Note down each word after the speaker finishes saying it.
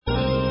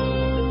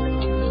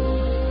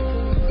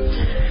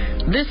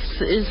This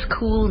is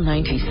Cool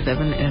 97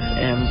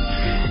 FM,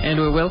 and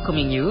we're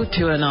welcoming you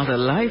to another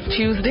Live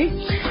Tuesday.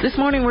 This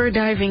morning we're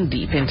diving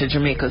deep into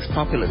Jamaica's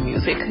popular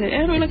music,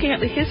 and we're looking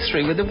at the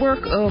history with the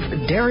work of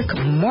Derrick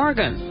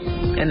Morgan,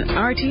 an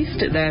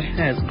artist that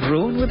has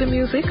grown with the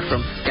music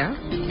from ska,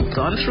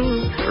 gone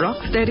through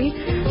rocksteady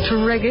to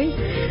reggae,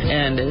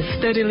 and is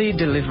steadily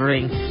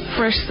delivering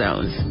fresh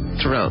sounds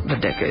throughout the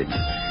decades.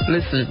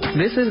 Listen,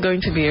 this is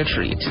going to be a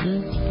treat.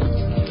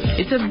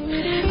 It's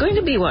going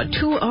to be,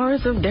 2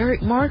 hours of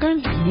Derrick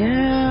Morgan?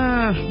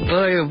 Yeah,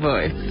 boy oh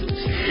boy.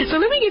 So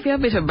let me give you a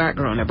bit of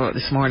background about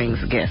this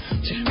morning's guest.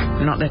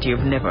 Not that you've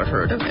never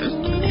heard of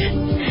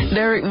him.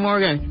 Derrick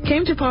Morgan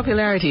came to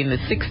popularity in the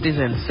 60s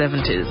and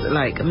 70s,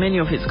 like many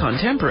of his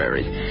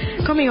contemporaries,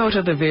 coming out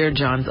of the Vera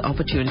John's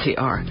Opportunity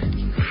Arc.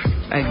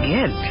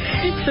 Again.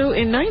 So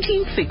in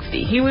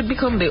 1960, he would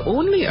become the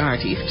only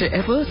artist to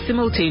ever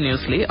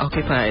simultaneously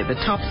occupy the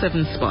top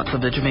 7 spots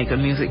of the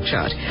Jamaican music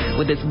chart,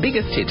 with his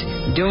biggest hit,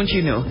 Don't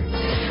You Know,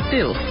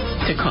 still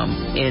to come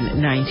in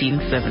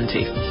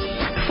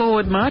 1970.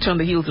 Forward March, on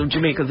the heels of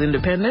Jamaica's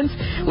independence,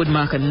 would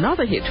mark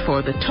another hit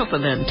for the tougher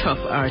than tough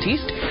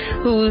artist,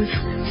 whose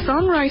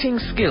songwriting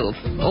skills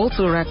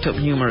also racked up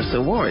numerous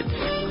awards.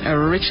 A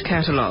rich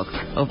catalogue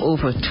of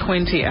over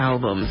 20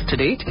 albums to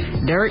date,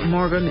 Derrick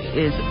Morgan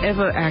is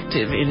ever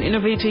active in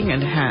innovating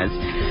and has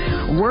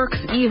works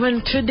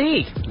even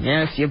today.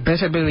 Yes, you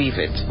better believe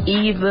it.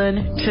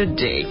 Even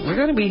today. We're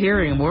going to be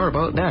hearing more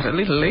about that a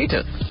little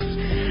later.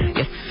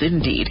 Yes,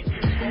 indeed.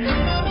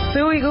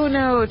 So we go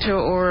now to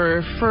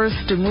our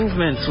first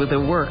movements with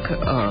the work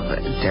of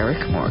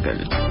Derrick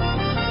Morgan.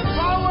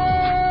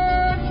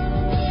 Forward!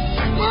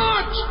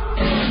 March!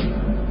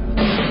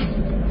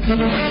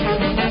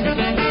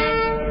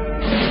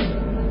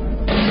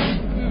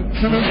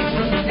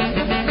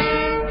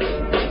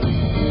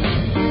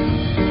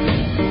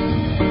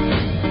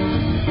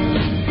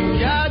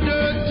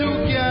 Gather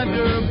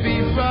together, be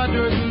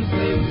brothers and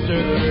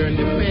sisters, we're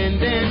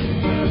independent.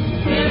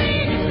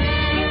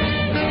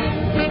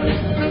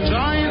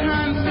 Join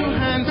hands to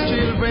hands,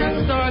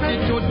 children started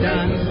to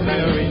dance,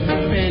 we're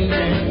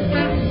independent.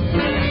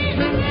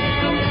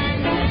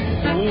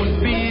 Won't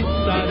be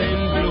sudden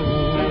blow.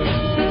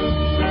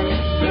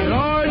 The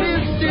Lord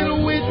is still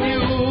with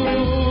you,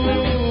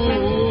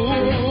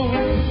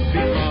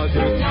 because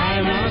your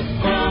time has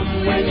come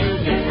when you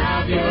can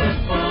have your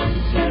fun.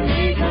 So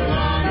make it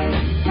one.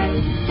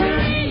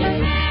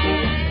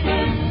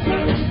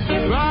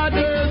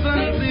 Brothers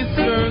and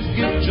sisters,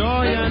 give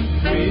joy and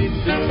praise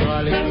to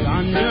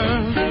Alexander.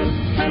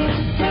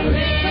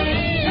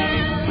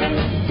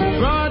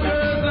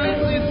 Brothers and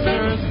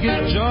sisters,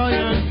 give joy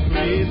and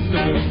praise to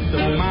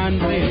Mr.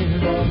 Manley.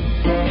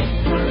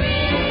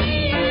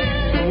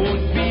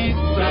 Won't be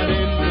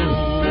sudden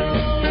blow.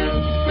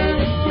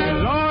 The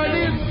Lord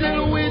is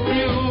still with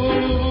you,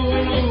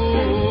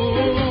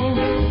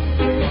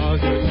 because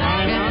your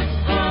time has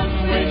come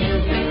when you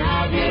can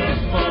have your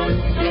fun.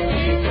 So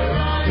make it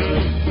right.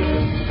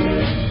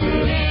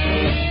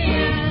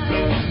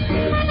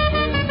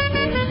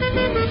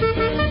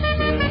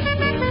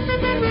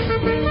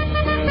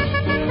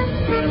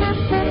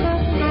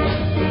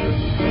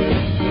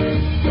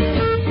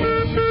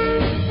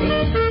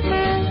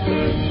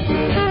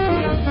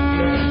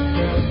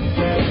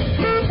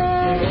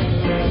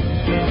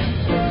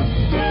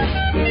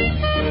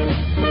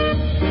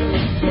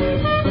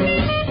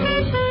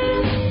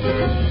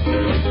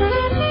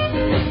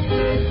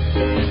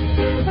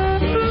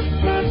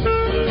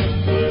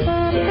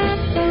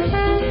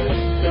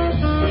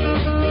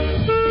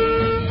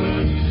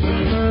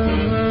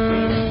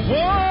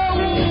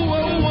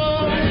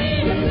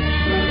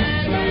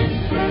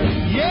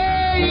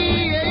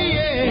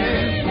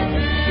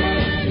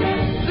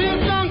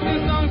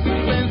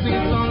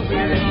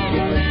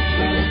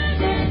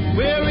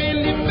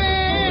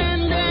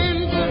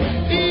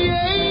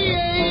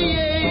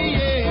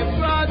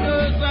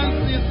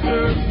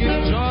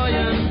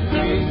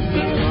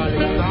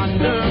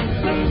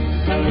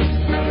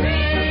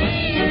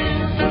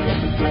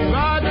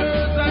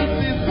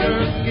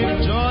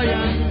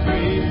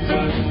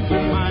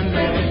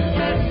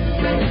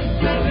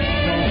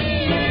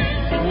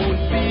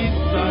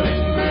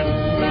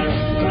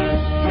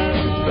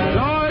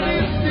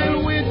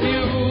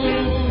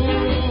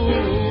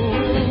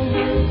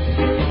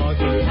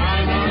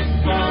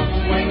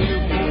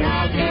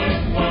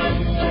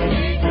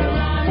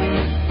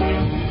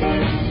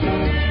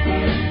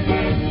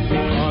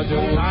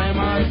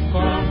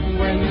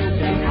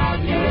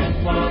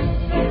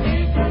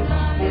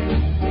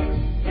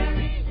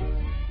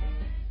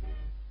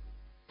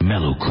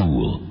 Mellow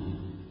cool,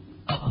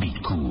 upbeat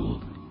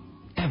cool,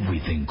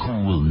 everything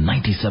cool.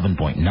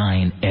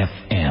 97.9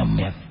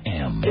 FM.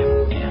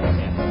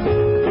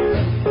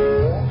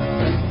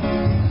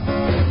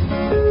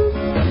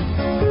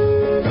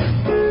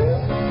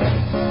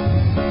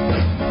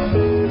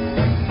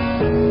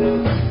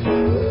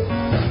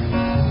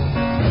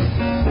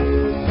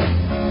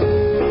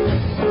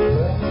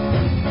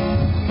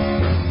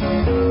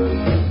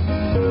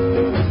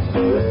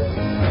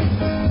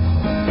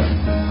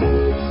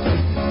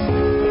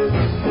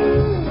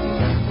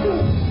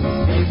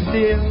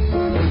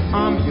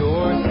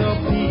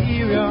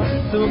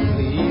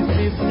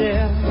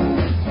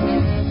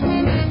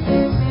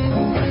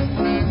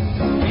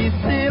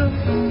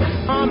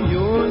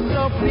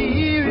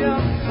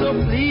 So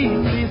please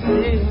be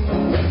still.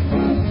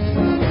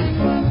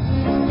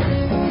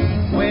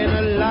 When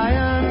a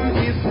lion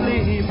is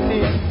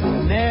sleeping,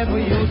 whenever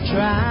you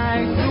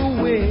try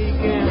to wake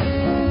him,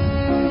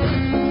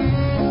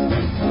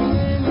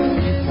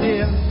 be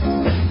still.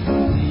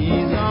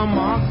 He's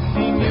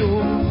mocking you.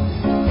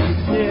 Be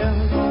still.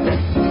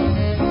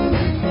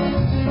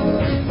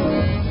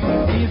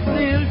 Be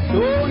still.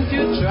 Don't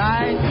you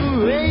try to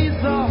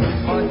raise up,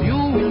 or you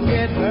will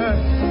get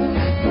hurt.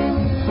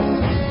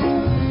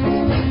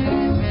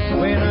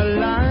 When a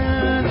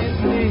lion is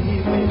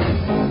sleeping,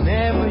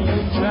 whenever you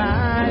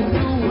try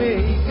to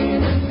wake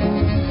him,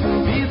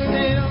 be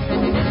still.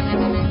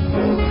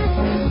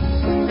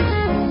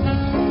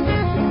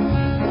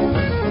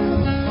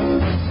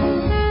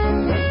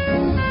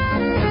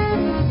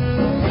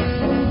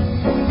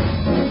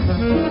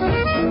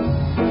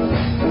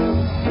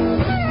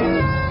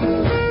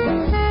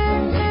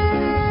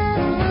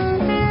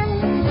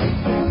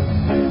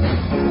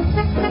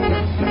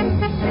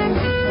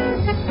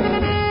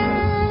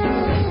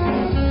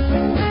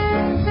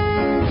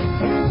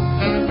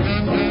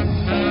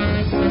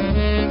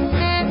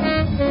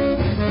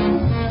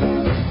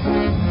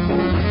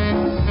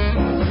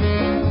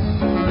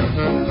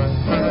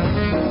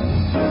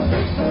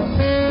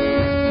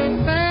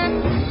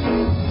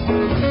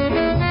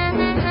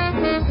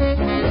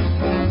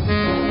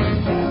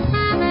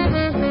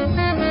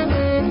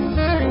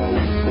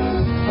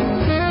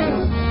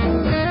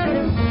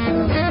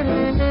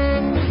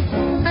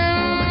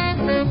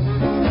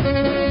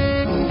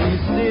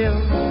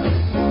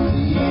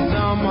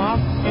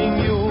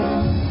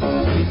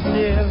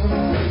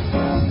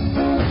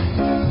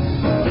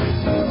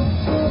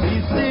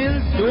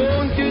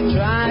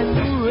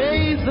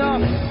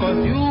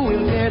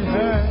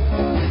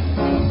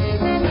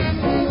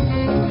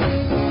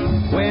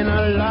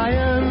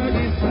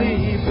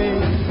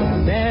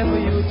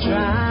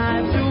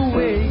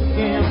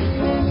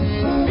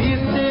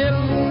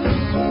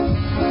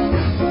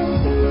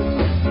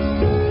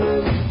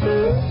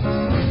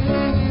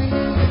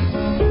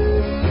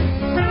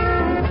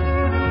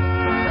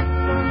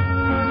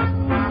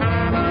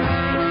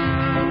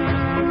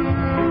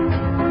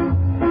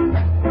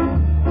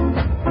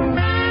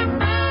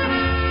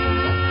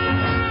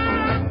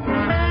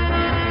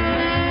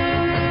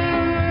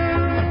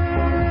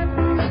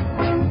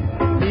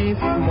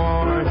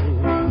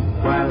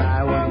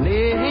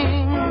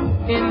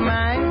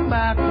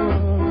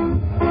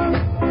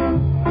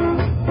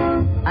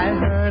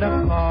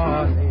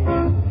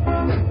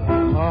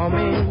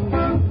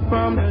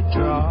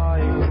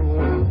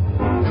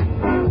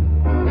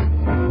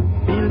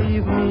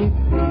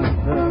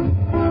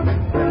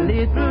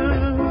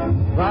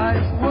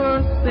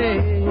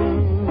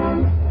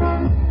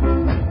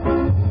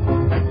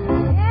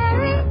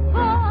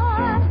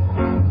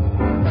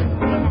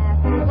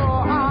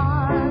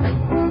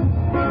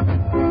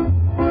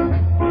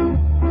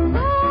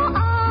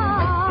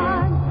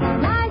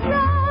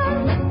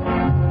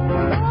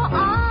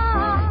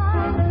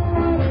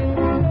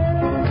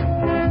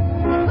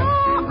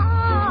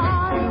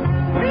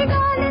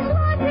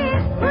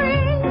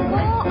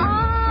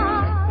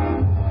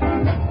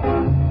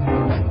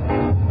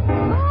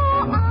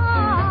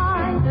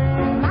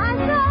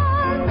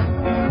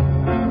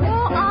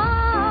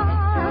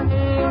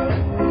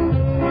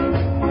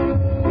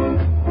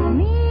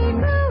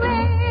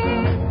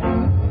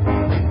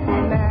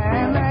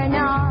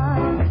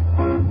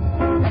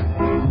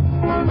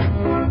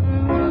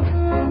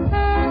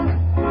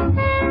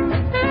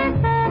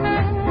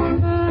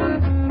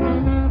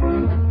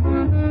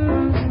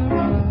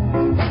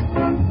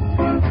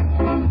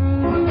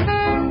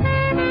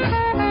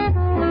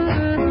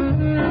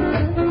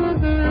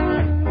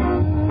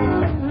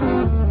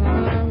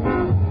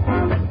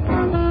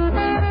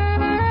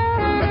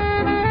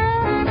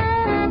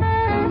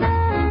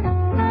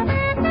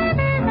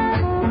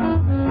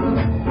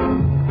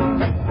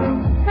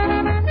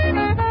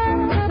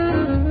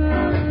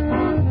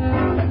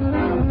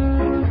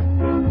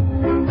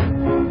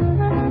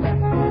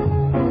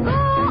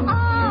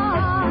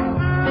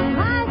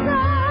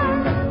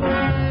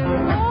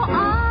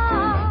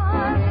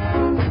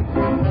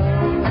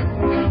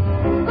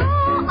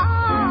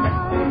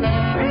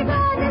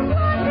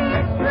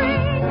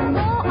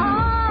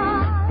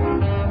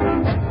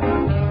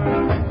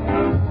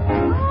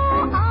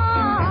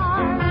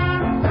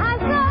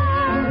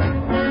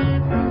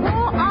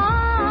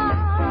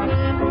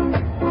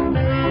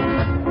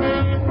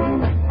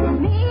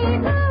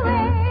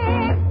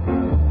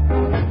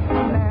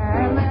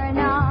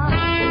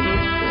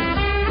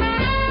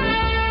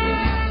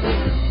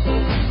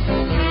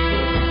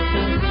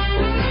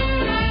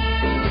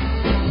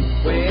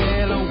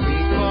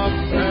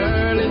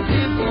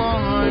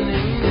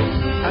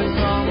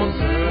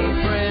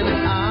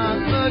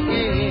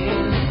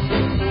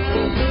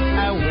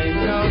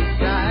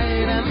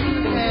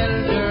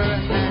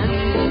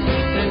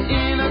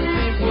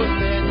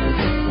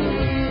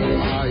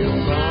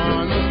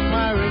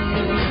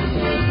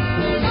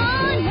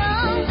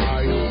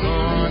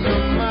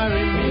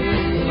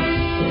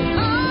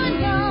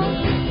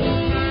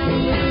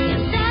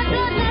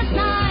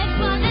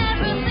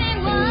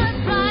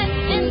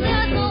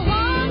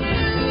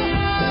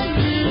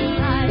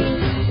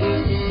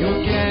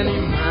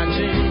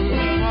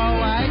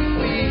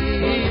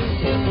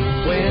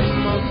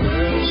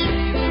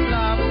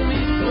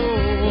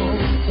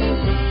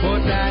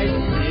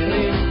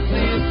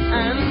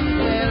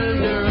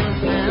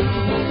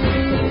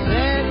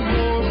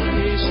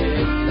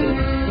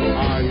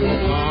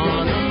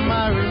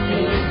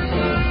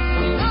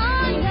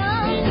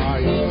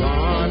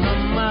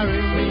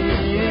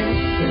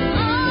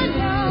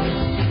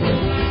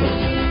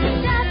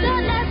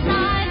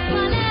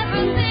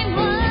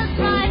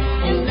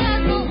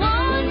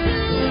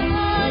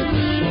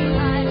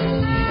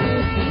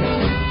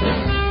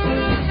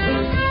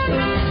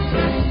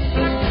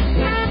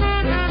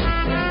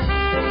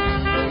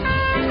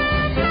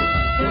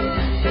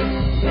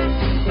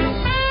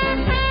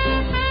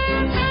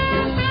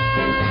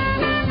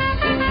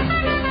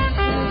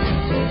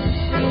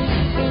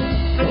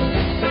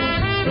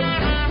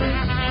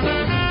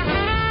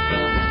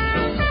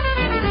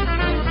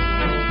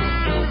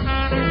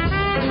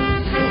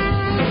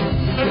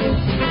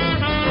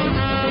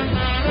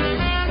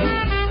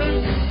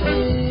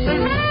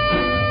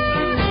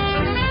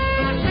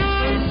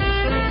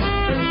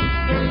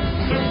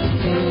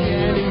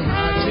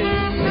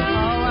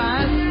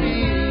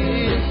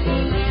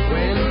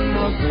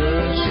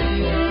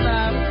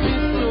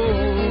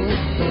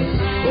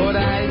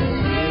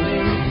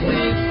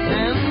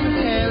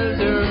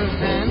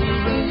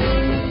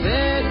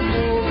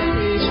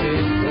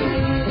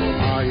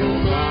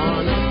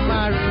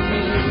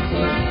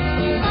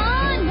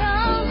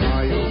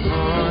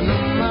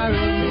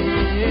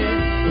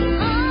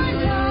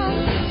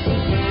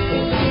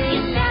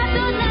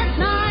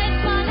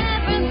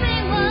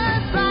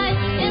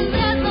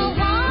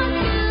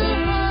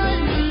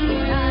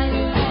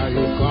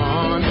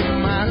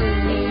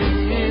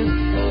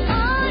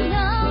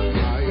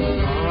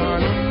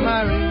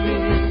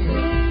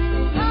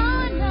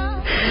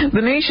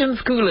 The nation's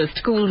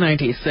coolest, Cool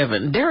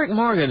 97. Derek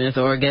Morgan is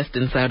our guest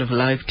inside of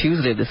Live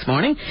Tuesday this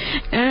morning.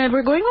 And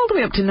we're going all the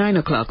way up to 9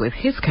 o'clock with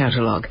his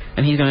catalog.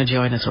 And he's going to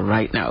join us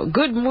right now.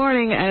 Good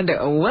morning and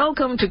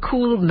welcome to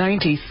Cool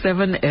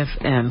 97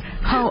 FM.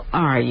 How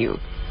are you?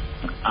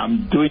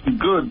 I'm doing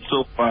good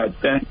so far,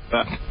 thanks.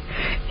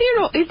 You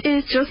know, it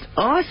is just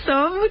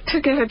awesome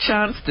to get a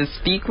chance to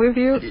speak with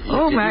you.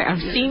 Oh my,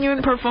 I've seen you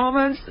in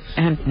performance,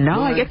 and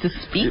now I get to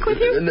speak with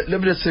you?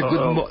 Let me just say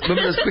let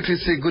me just quickly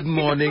say good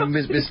morning,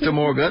 Mr.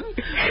 Morgan.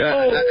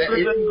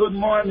 Good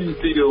morning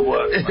to you.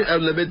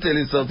 Let me tell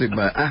you something,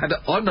 man. I had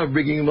the honor of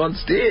bringing him on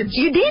stage.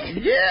 You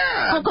did?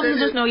 Yeah. How come you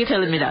just know you're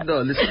telling me that?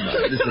 No, listen,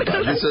 man.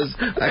 This was,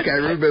 I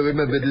can't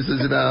remember, this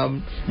was in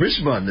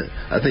Richmond.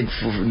 I think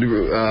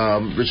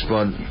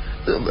Richmond,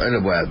 a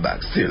while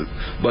back still.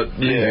 But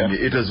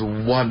it was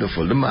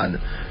wonderful. The man,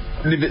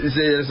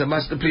 it's a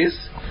master place.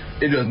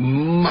 It was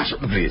mash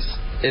up the place.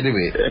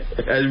 Anyway,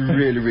 I'm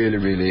really, really,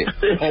 really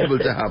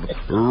humbled to have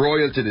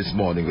royalty this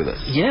morning with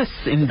us. Yes,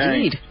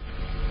 indeed.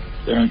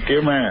 Thank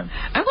you, man.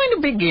 I'm going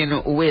to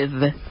begin with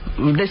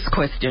this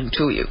question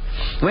to you.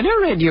 When I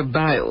read your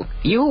bio,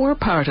 you were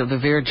part of the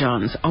Vera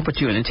John's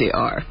Opportunity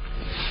Hour.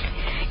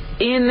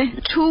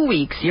 In 2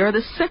 weeks, you're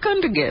the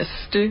second guest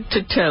to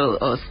tell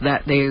us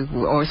that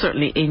or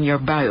certainly in your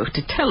bio,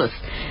 to tell us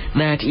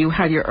that you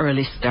had your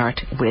early start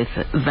with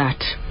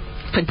that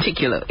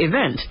particular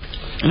event.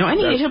 Now, I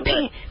need you to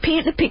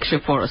paint the picture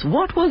for us.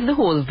 What was the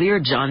whole Vera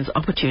John's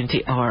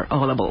Opportunity Hour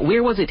all about?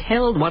 Where was it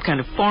held? What kind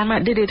of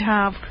format did it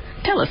have?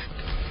 Tell us.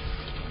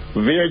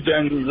 Vera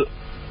John's,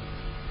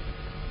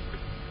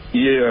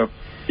 you're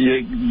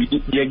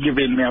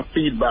giving me a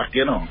feedback,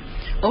 you know.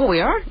 Oh,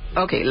 we are?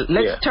 Okay,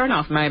 let's turn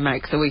off my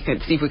mic so we can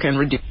see if we can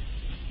reduce.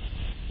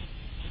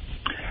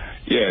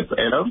 Yes,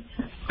 hello?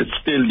 It's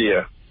still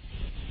there.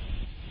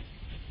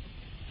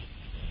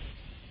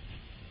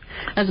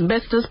 As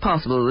best as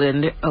possible,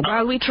 and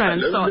while we try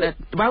and sort it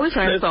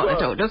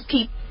out, just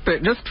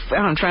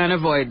try and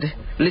avoid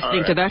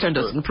listening to that and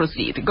just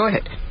proceed. Go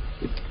ahead.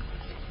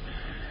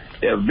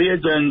 Yeah,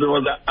 Vision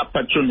was an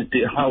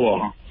opportunity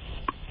hour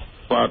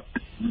for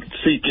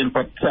seeking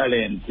for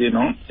talent, you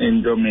know,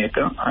 in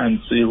Jamaica, and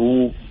see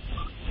who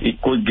he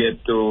could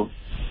get to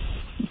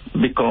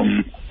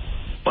become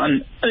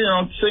fun, you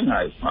know,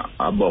 singers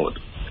about.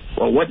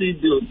 Well, what he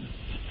did,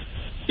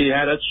 he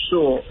had a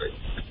show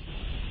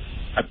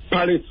at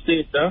Palace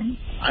Theatre,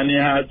 and he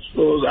had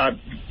shows at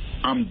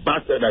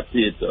Ambassador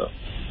Theatre.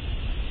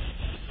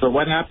 So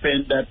what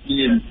happened that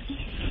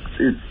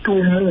his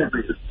two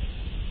movies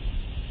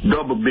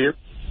double bill.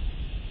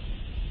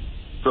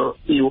 So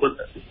he was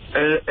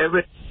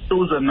every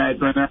Tuesday night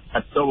when I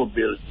had double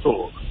bill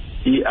show,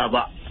 he have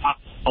an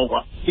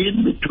hour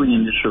in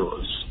between the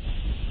shows.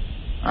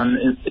 And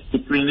in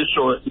between the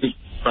shows, it's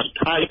a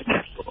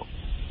talent show.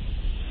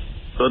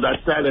 So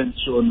that talent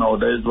show now,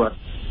 that is what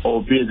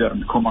our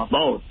vision come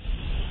about.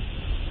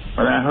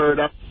 When I heard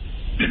that,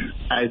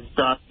 I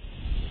started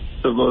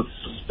to go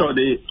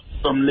study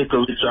some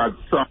Little Richard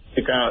song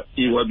because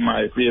he was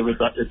my favorite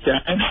at the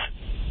time.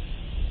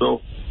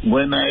 So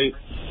when I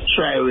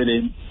try with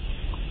him,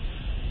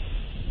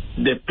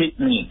 they picked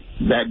me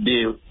that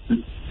day,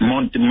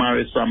 Monty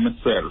Morris and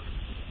myself,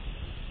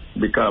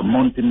 because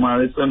Monty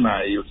Morris and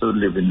I used to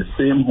live in the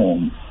same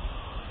home.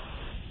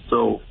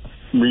 So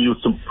we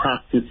used to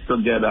practice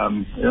together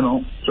and, you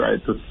know, try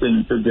to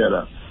sing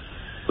together.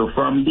 So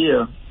from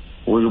there,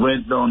 we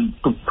went down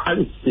to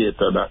Palace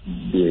Theatre that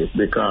day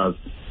because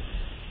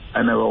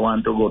I never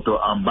want to go to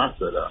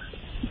Ambassador.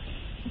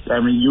 I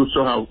mean, you used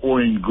to have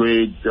Owen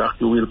Gray,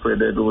 Jackie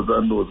Wilfred Edwards,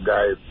 and those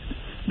guys.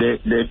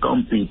 They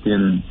compete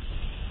in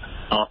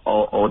out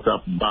of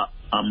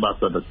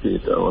Ambassador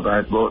Theatre, or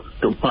I go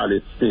to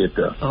Palace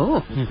Theatre.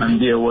 Oh. And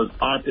there was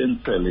Art and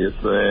Celis,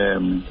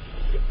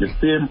 the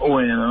same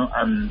Owen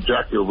and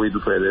Jackie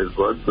Wilfred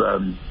Edwards,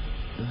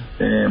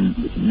 and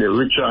the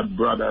Richard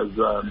brothers,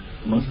 and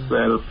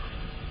myself,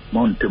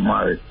 Monty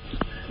Morris.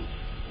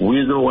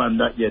 We're the one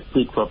that get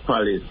picked for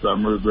Palace,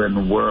 and we're going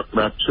to work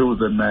that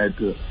Tuesday night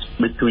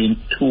between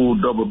two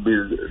double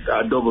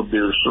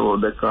bill show.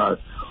 They call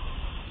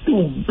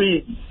too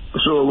big.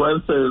 So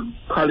once the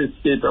Palace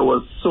Theatre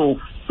was so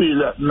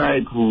filled at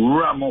night,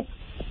 ram up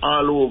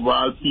all over,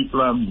 all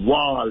people on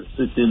walls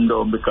sitting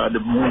down because the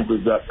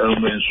movie that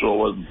Elman show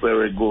was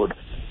very good.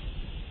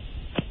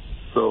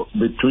 So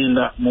between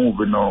that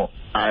movie now,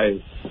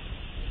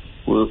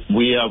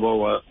 we have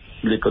our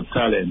little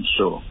talent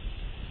show.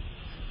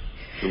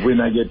 The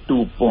winner get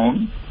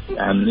 £2,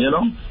 and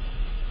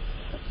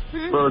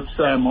first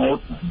time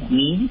out,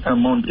 me and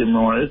Monty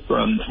Morris,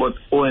 but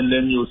Owen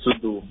then used to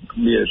do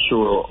their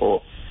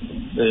show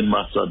in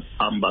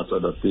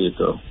Ambassador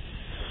Theatre.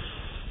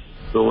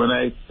 So when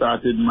I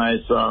started my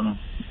song,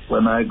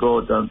 when I go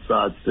out and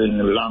start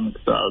singing Long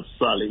Star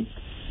Sally,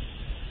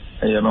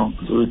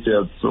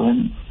 Richard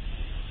soon,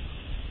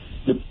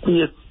 the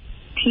place,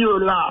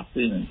 pure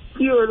laughing,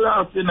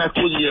 I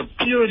could hear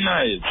pure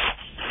noise.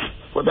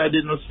 But I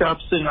didn't stop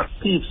singing, I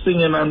keep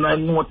singing, and I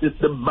noticed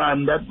the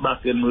band that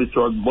back in which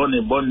was Bonnie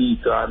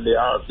Bonita and the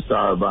All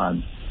Star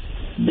Band.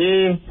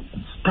 They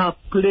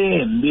stopped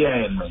playing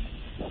behind me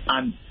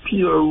and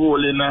pure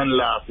rolling and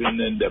laughing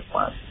in the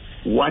past,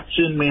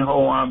 watching me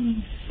how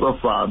I'm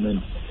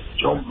performing,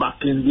 jump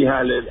back in the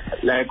alley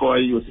like how I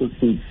used to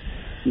see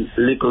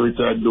Little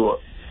Richard do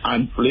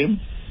and Flame,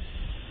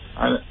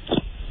 and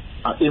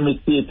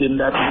imitating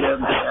that,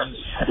 and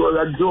it was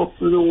a joke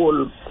to the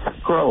whole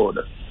crowd.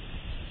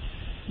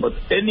 But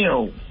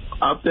anyhow,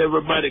 after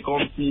everybody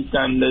competes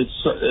and the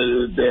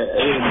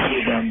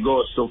and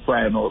goes to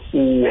find out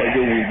who was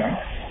the winner,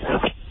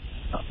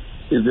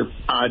 is the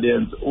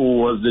audience who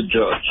was the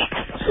judge.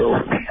 So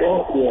we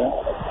go there,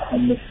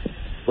 and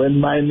when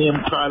my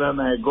name called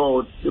and I go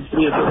out, the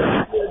place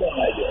was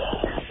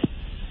again.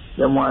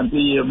 They want to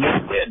hear me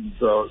again.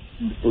 So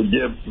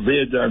Jeff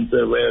Vajan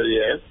said, well,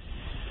 yes,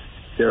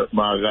 Derek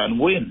Morgan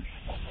win.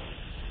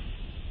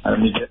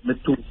 And me get me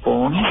 £2.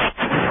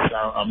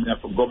 I'm going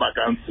to go back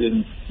and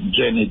sing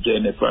Jenny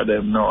for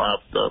them now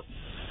after,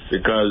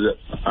 because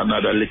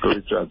another Little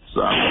Richard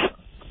song.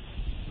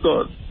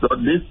 So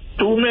these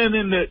two men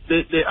in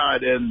the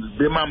audience,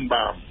 Bim and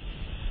Bam,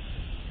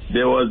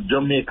 they was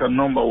Jamaica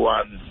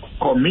 #1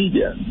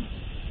 comedian,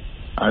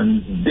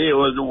 and they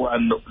was the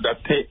one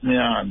that take me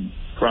on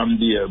from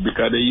there,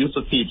 because they used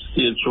to keep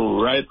stage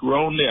show right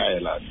round the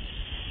island.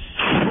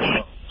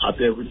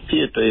 At every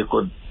theater you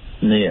could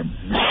name,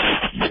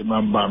 Bim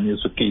and Bam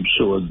used to keep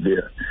shows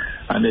there,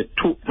 and they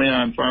took me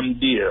on from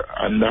there,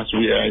 and that's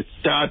where I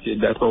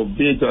started. That's how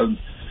Vegas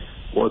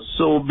was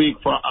so big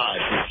for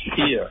artists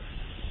here,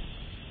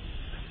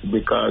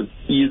 because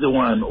he's the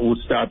one who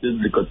started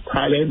the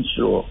talent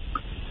show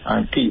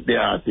and keep the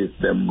artists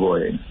them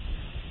going.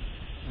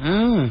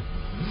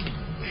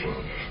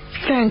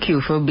 Thank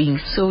you for being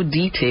so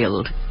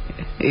detailed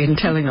in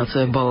telling us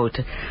about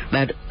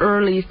that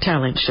early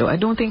talent show. I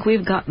don't think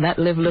we've got that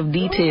level of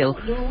detail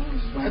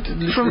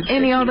from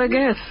any other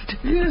guest.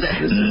 Yes.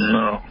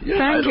 No.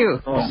 Thank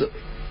you.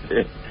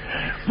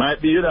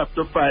 Might be you'd have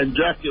to find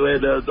Jackie where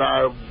there's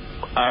our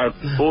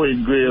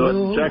Owen Gray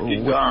and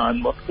Jackie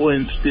gone, but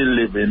Owen still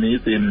living.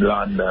 He's in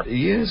London.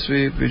 Yes,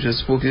 we just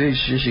spoke.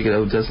 She got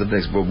out just the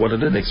next, but one of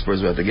the next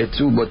person we have to get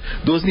to. But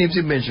those names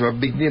you mentioned are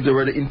big names. They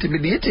were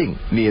intimidating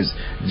names.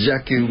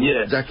 Jackie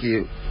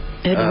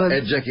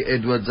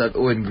Edwards and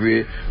Owen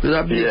Gray. Those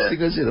are big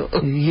singers,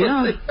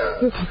 Yeah.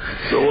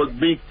 Those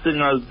big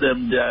singers,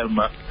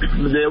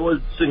 they was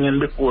singing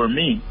before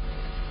me.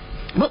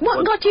 But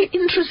what got you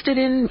interested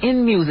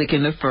in music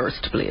in the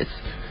first place?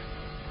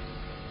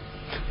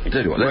 I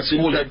tell you what, let's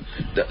hold that.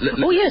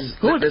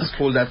 Let's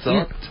hold that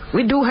thought. Yeah,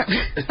 we do have.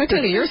 I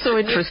tell you, you're so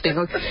interesting.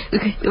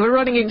 Okay, we're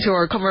running into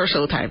our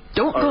commercial time.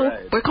 Don't go.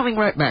 Right. We're coming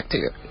right back to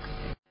you.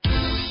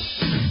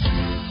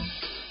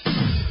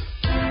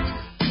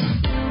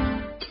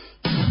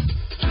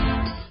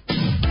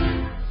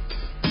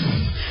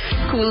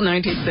 Cool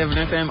 97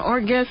 FM.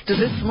 Our guest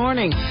this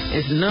morning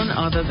is none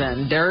other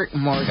than Derek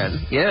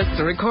Morgan. Yes,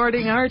 the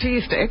recording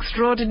artist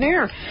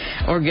extraordinaire.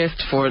 Our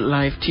guest for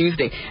Live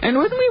Tuesday. And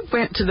when we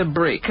went to the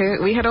break,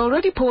 we had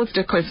already posed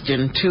a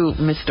question to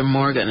Mr.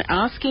 Morgan,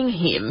 asking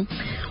him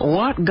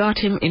what got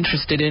him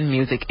interested in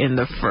music in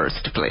the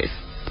first place.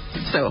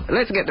 So,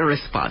 let's get the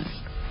response.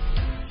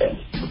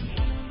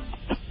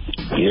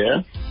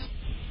 Yeah,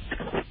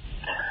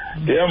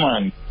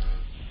 man.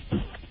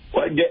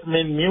 What get me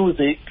in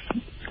music?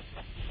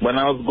 When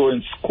I was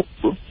going to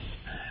school,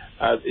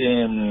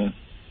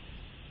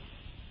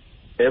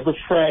 every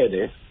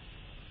Friday,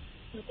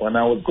 when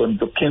I was going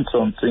to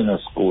Kingston Senior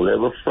School,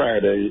 every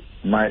Friday,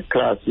 my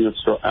class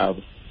used to have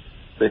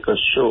like a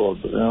show,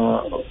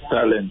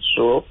 talent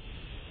show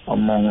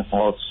among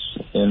us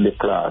in the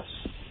class.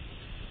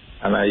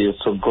 And I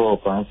used to go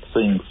up and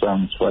sing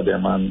songs for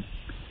them. And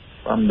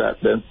from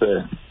that, they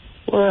say,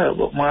 well,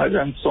 but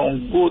Morgan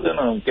sound good,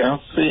 can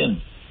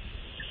sing.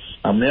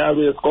 And me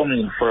always come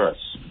in first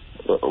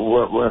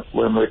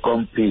when we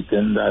compete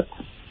in that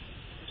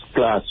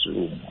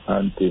classroom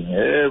and thing.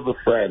 Every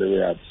Friday we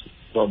had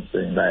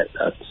something like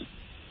that.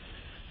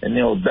 And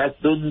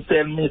that doesn't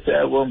tell me that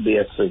I won't be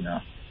a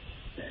singer.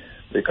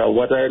 Because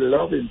what I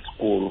love in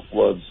school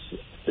was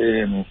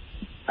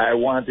I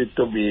wanted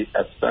to be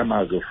a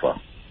stenographer.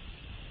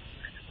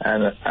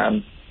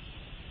 And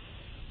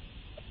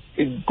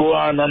it go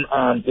on and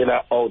on till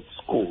I out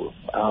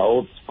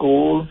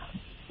school,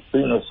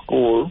 senior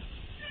school,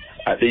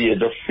 at the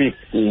age of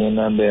 15,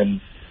 and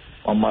then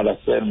my mother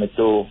sent me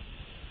to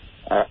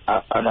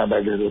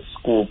another little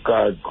school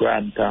called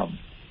Grantham.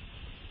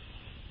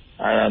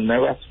 And I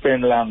never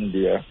spent long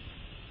there.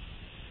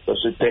 So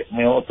she take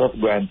me out of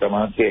Grantham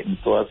and take me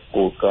to a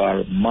school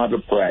called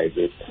Model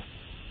Private.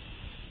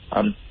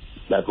 And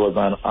that was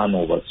on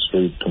Hanover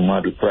Street, to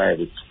Model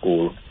Private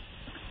School.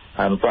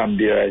 And from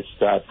there I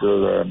started to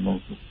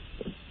learn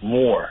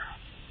more.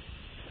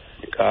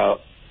 Because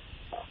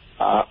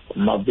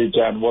my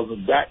vision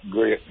wasn't that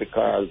great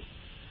because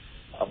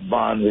I'm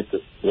born with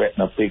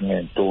retinal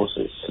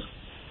pigmentosis.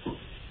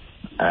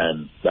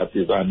 And that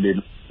is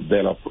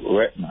undeveloped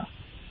retina.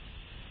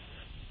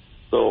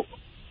 So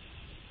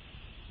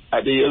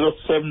at the age of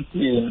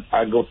 17,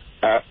 I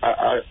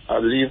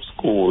leave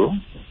school.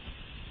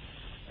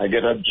 I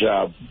get a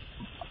job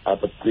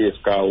at a place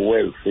called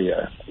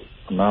Welfare,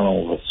 on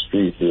Hanover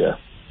Street here,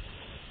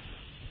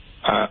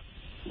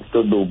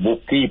 to do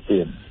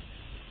bookkeeping.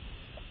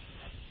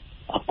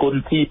 I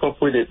couldn't keep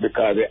up with it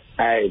because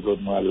the eyes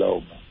wouldn't allow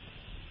me.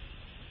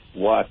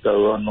 Water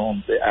run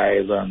on the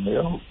eyes and,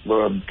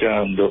 burn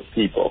can't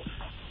keep up.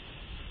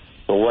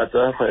 So what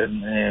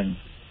happened,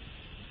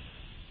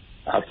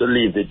 I have to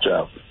leave the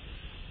job.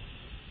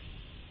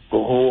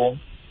 Go home,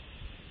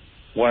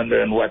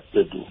 wondering what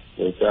to do.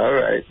 So I said, all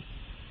right.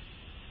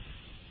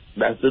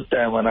 That's the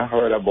time when I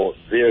heard about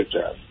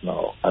Virgin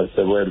now. I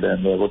said, well,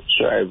 then we'll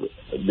try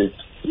this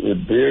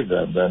with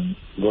Virgin, then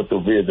go to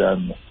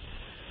Virgin,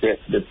 get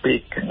the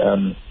pick,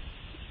 and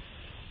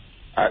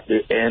at the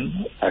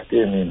end, I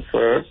came in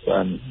first,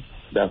 and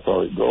that's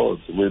how it goes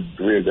with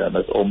Virgin.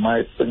 That's all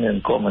my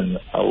singing coming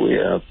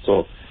away.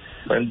 So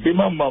when Bim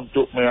and Mom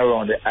took me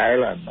around the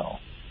island now,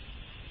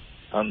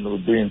 and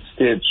we're doing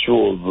stage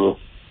shows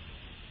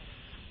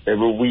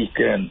every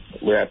weekend,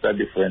 we're at a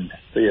different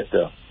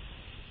theater.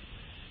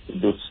 We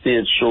do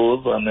stage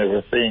shows and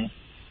everything.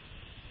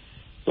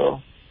 So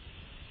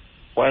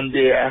one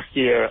day I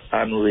hear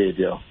on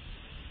radio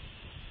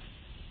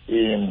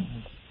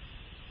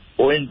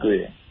Owen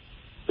Gray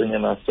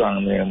singing a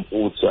song named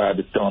Outside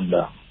the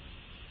Thunder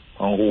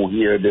and Who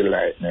Hear the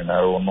Lightning.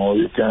 I don't know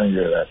you can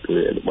hear that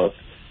really, but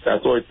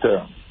that's what it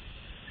turns.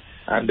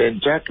 And then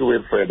Jackie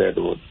Wilfred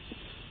Edwards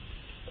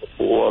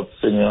was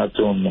singing a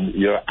tune,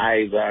 Your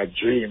Eyes Are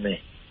Dreamy.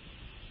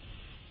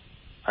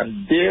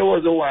 And they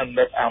was the one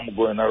that I'm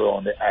going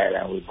around the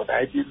island with, but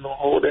I didn't know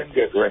how them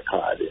get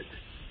recorded.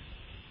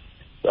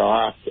 So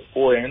I asked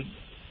Owen,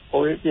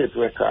 how you get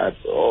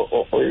recorded,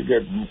 or you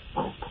get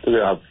to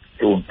have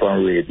tune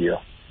from radio.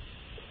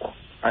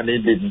 And he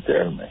didn't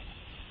tell me.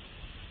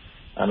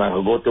 And I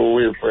go to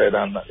Wilfred,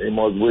 and he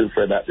was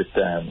Wilfred at the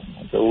time.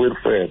 I said,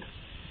 Wilfred,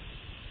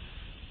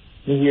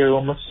 you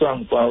hear my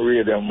song from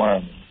radio,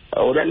 man.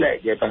 I would have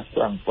liked to get a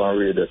song from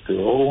radio too.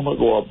 I want to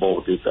go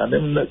about it. And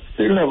them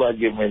still never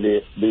give me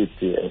the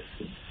details.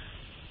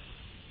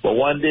 But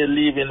one day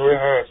leaving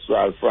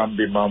rehearsal from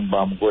Bim and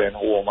Bam, going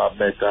home, I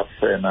met a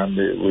friend on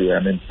the way,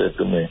 and he said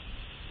to me,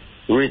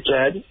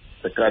 Richard,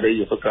 because they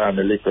used to call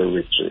me Little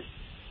Richie.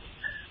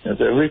 He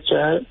said,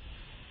 Richard,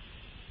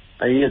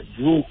 I hear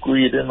Duke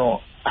Reid,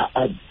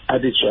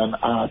 addition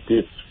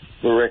artist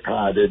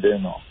recorded,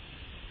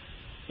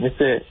 He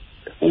said,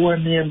 who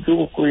named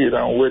Duke Reid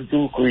and where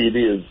Duke Reid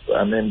is?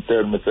 And then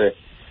tell me, say,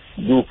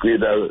 Duke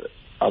Reid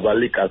have a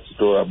liquor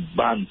store,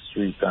 Band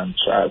Street and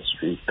Charles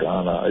Street.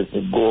 And if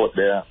you go out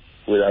there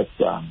with a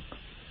song,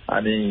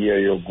 and in here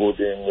you go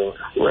there and you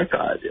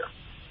record you.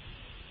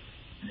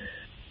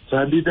 So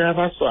I didn't have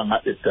a song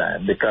at the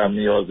time because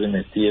me was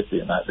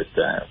imitating at the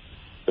time.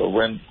 So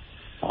when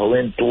I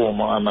went home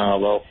and I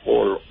have a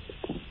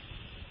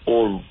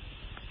whole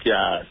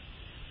yard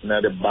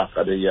near the back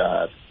of the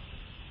yard,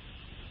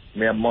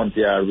 me and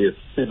Monty always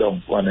sit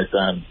down on it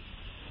and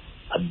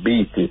I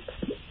beat it,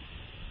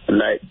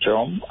 like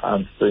drum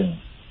and sing.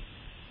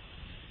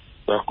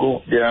 So I go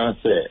up there and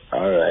say,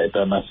 all right,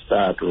 and I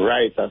start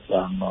write a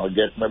song now,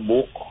 get my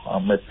book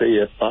and my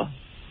paper,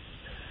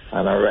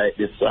 and I write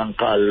this song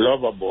called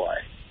Lover Boy.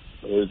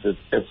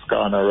 It's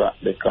kind of rock,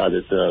 they call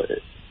it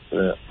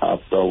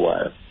after a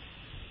while.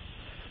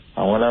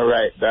 And when I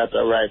write that,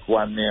 I write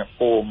one name,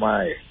 Oh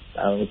My,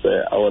 and I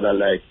say, I would have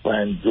liked to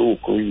find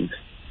Duke Reid.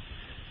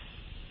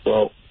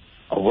 So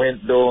I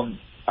went down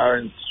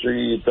Orange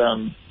Street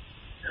and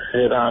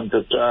head on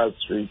to Charles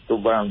Street to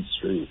Bond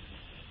Street.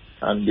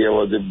 And there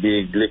was a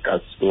big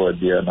liquor store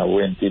there, and I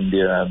went in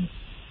there and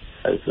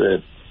I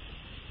said,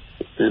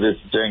 see this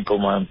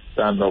gentleman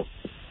stand up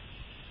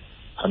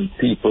and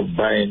people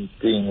buying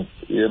things,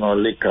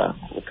 liquor.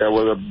 There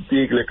was a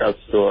big liquor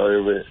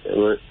store,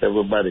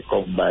 everybody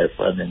come by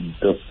from him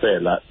to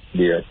sell at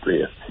their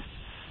place.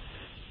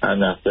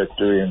 And I said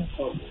to him,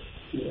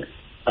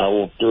 I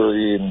walked to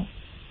him,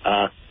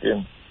 asked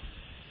him,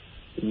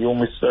 you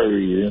Mr.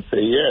 Reed? He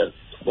said, yes,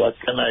 what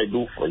can I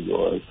do for you?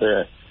 I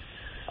said,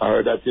 I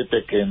heard that you're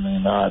taking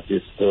an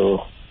artist to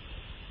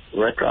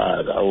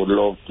record. I would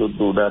love to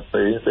do that. So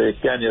he said,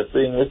 can you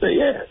sing? I said,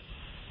 yes.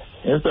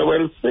 He said,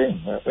 well,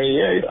 sing. I said,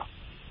 yeah.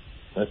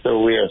 I said,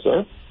 where,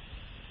 sir?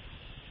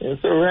 He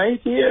said,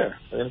 right here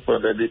in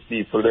front of the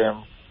people.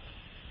 Them.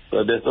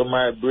 So that's when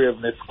my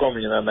braveness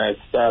coming and I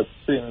start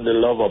singing the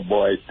Lover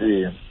Boy to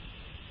him.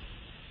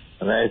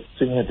 And I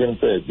sing it and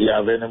say, do you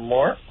have any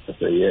more? I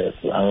said, yes.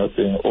 And I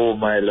sing, Oh,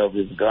 My Love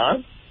Is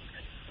Gone.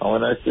 And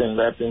when I sing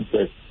that, he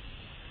said,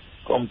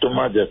 come to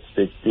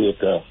Majestic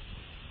Theater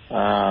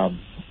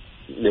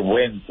the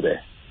Wednesday.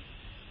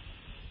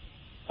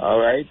 All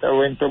right,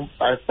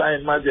 I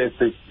signed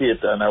Majestic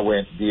Theater and I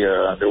went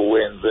there on the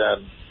Wednesday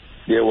and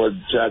there was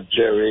Judge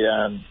Jerry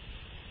and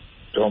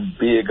some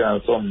big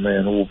and some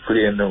men who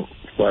playing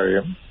for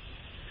him.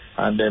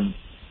 And then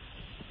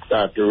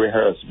start to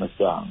rehearse my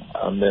song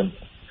and then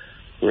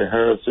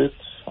rehearse it.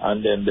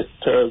 And then the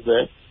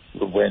Thursday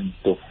we went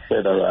to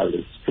Federal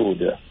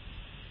Studio.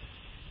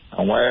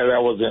 And while I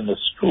was in the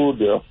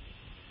studio,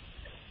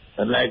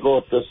 and I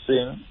go to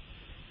sing,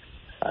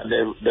 and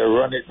they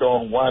run it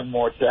down one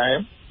more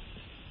time,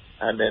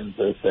 and then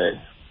they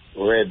say,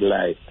 red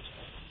light.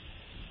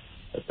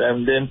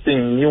 And then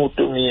thing new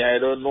to me, I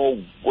don't know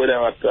what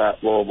I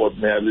talk about, but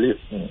me I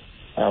listen.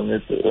 And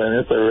when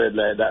it's a red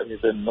light, that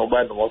means that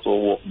nobody must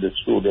walk the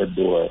studio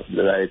door,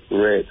 the light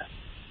red.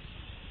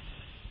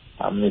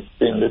 And me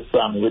sing the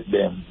song with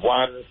them,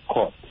 one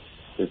cut.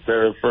 The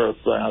very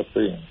first song I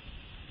sing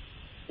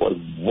was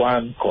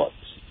one cut.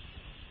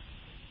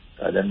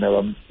 I then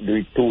never do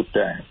it two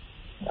times.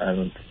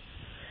 And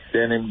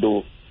then him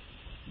do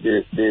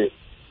the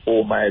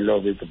Oh My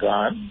Love Is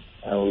Gone.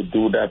 And we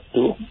do that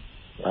too.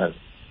 And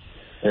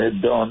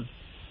it's done,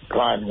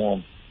 gone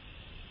home.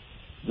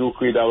 You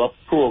could have a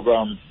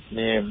program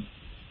named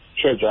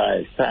Treasure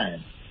Eye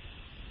Time.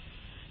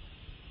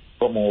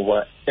 Come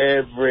over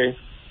every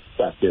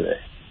Saturday.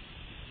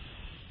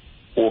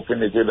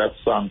 Open it with a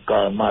song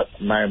called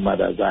My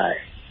Mother's Eye.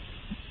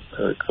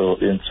 So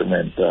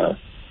instrumental.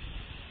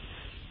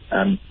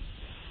 And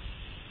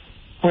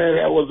when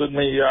I was in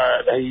my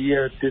yard, I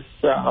hear this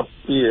song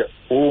appear.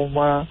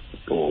 Oma,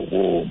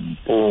 boom,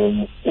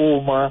 boom,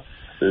 Oma,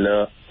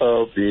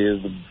 love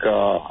is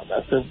God.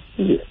 I said,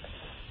 yeah.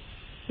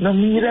 Now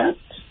me that.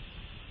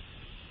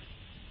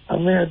 I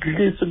mean, at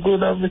least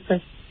good of me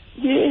say,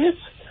 yes,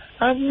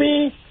 and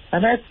me.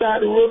 And I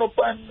started run up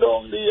and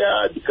down the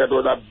yard because it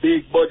was a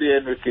big body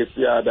Enriquez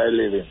yard I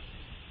live in.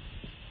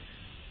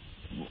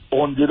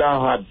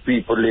 100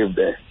 people live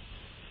there.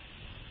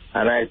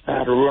 And I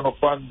started run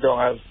up and down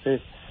and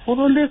say, oh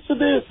no, listen to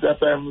this. That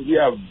time we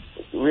have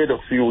radio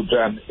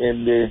fusion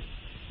in the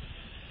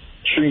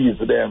trees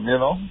them,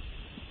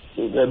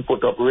 So then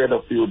put up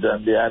radio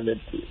fusion there and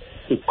it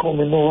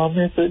coming over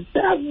me and say,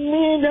 that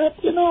mean that,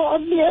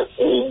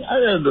 amazing. I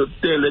don't know,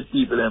 tell the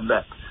people them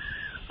that.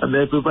 And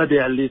everybody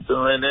I listen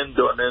and then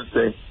done and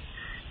say,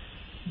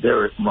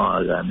 Derek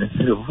Morgan. They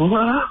say,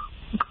 what?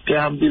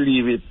 Can't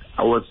believe it.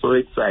 I was so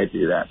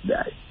excited that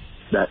day.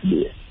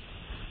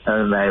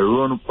 And I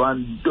run up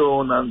and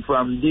down, and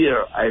from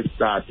there I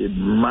started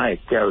my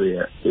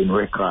career in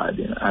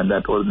recording, and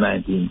that was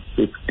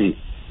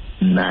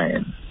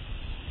 1969.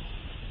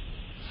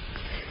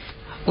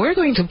 We're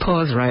going to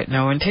pause right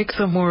now and take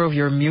some more of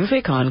your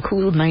music on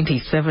Cool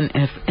 97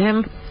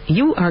 FM.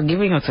 You are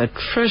giving us a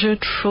treasure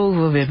trove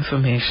of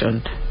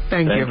information.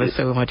 Thank you ever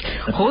so much.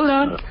 Hold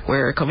on.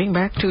 We're coming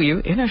back to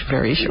you in a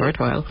very short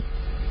while.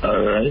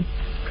 All right.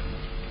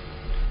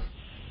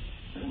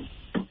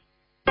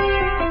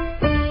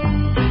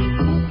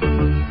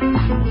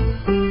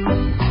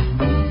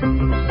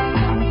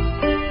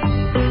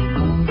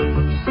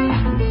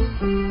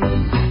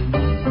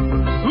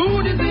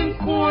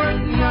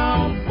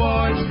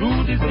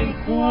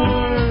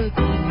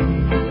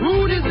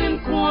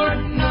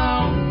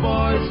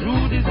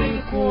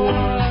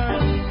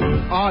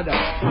 Order.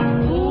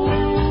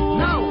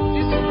 Now,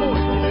 this court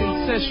is in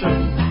session.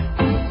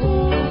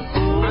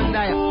 And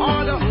I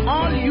order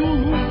all you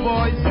rude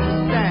boys to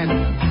stand.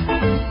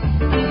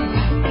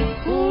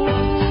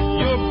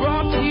 You're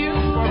brought here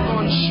for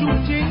gun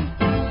shooting,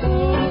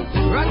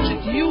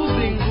 ratchet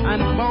using,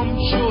 and bomb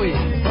showing.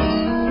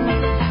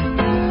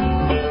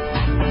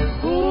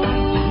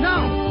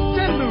 Now,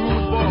 tell me,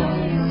 rude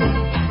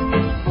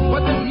boys,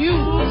 what have you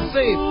to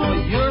say for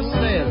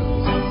yourselves?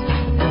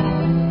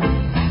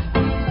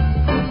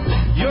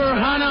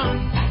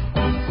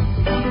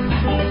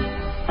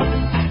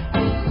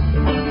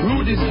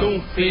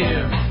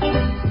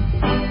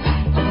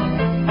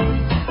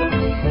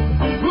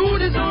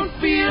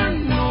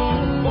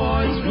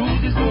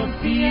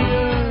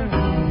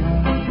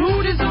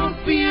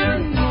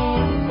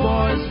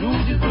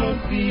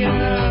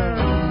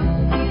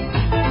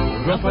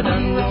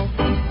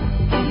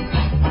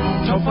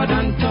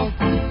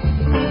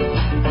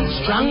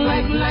 strong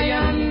like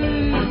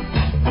lion.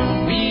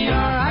 We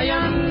are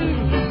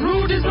iron.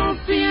 Rudies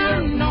don't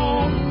fear,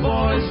 no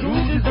boys.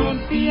 Rudies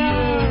don't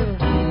fear.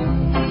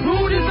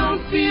 Rudies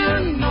don't fear,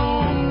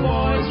 no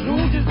boys.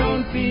 Rudies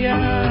don't fear.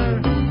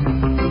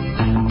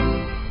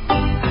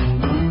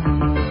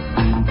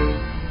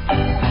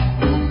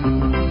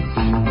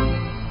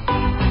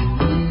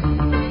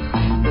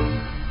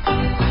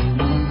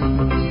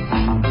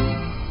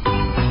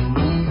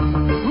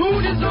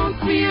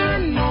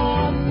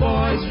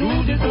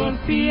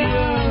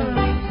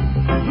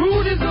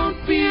 Rudies don't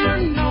fear,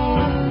 no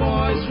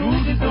boys.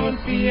 Rudies don't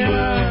fear.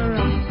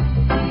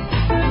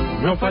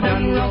 Rougher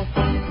than rough,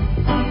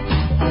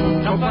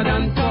 tougher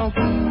than tough,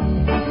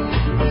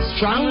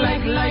 strong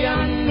like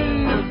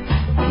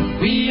lion.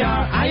 We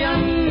are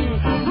iron.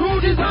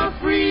 Rudies are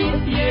free,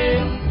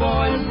 yeah,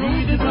 boys.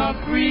 Rudies are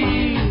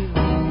free.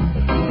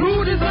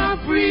 Rudies are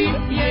free,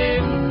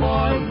 yeah,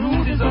 boys.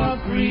 Rudies are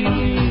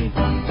free.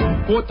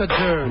 What a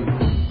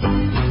journey.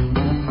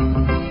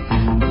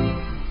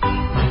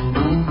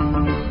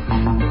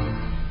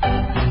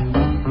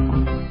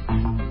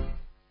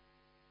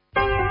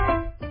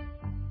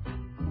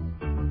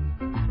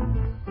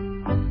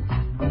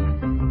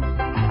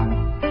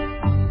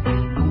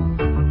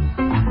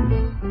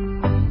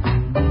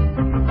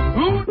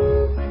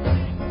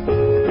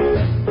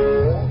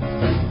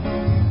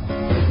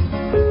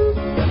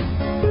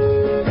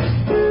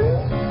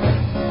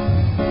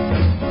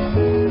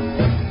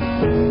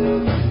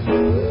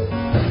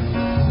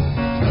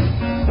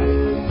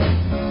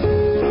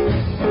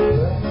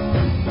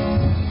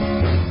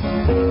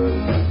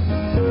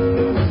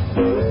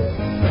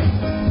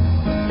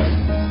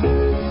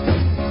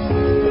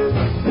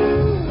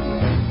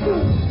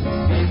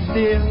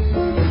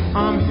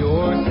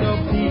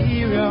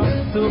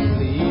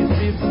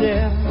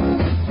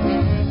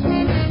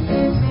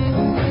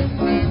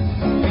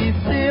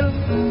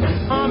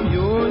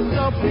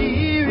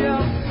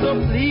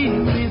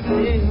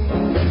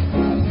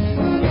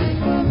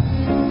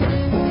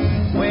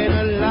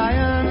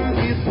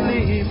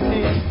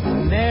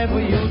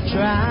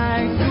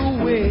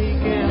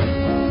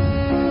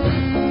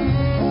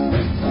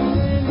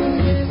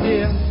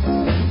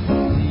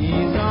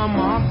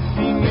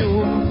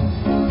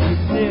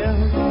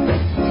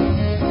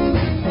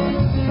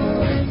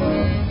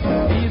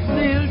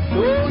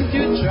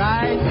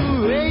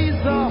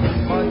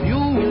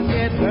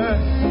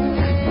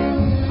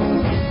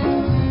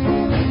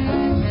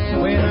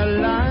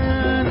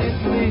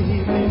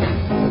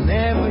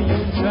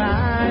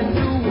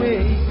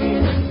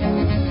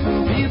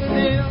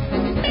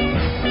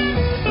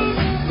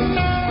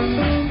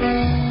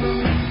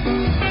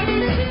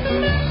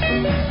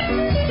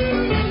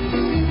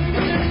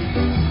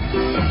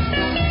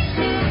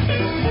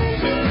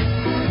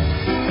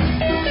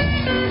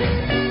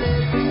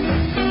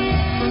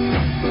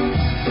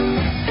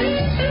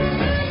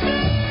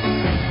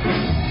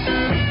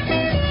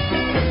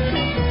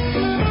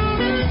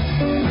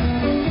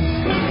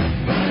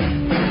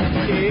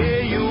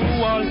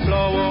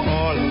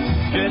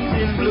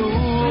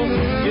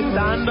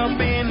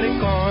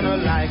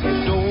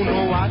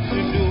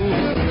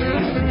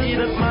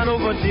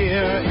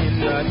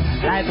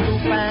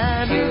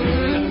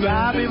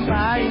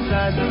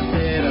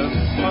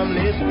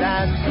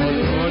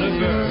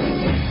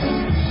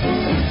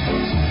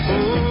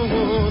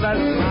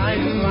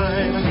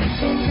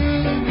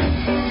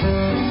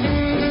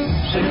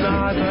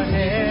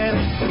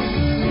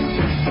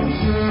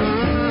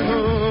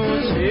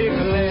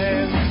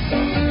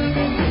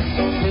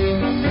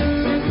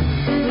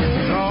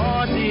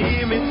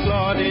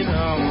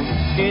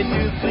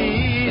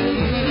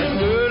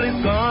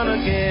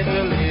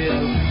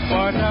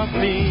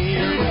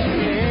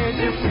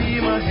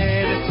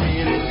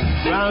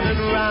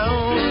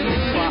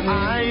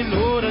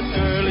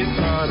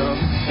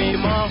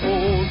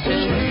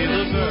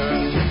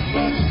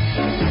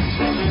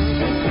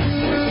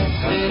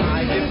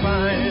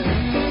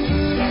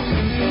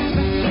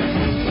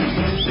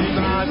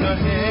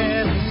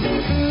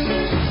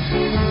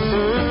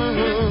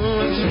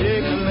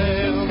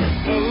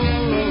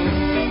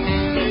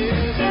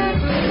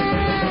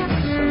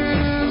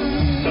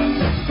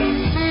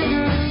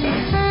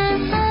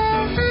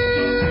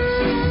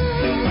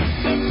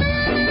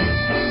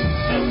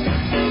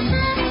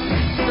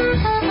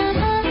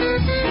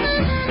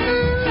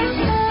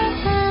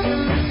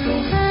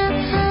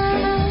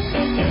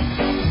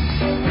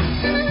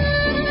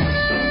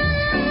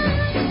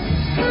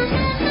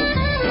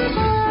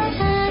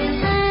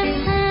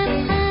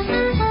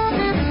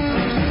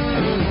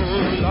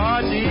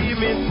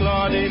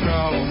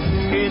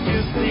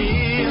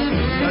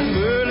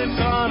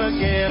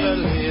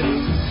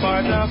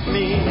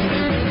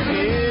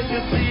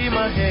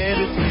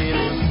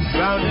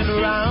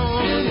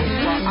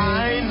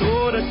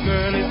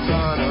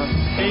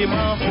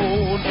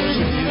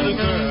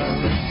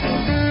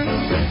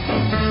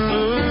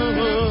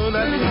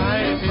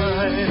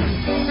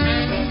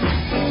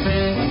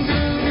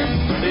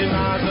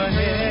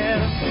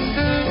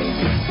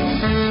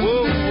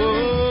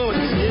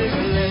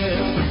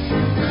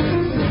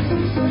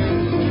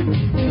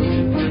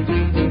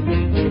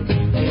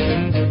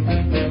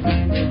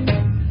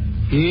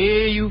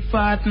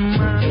 fat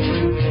man,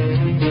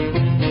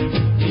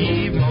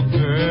 leave my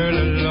girl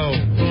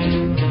alone.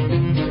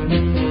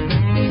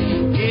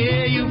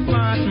 Yeah, you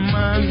fat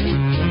man,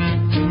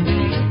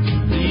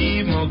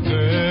 leave my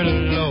girl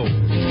alone.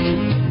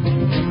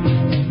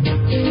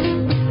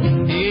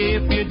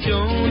 If you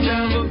don't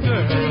have a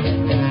girl,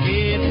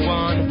 get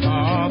one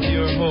off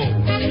your home.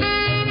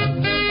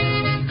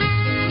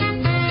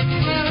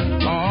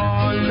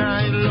 All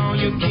night long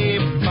you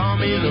keep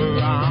coming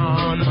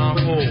around my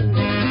home.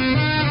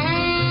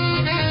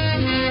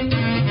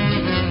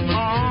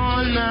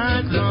 All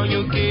night long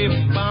you keep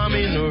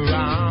bombing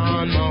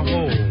around my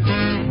home.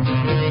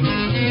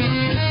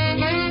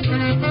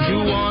 You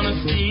wanna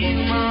see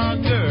my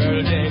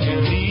girl, then you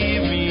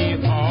leave me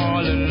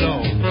all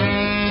alone.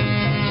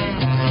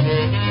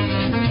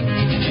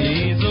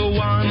 She's a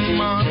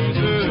one-man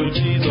girl,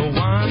 she's a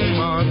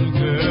one-man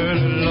girl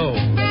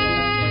alone.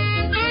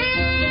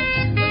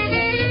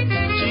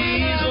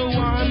 She's a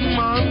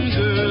one-man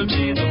girl,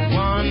 she's a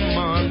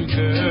one-man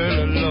girl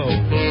alone.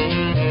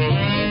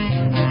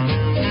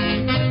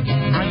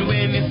 And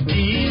when you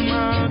see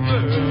my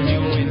girl, you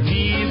will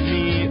leave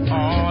me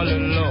all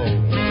alone.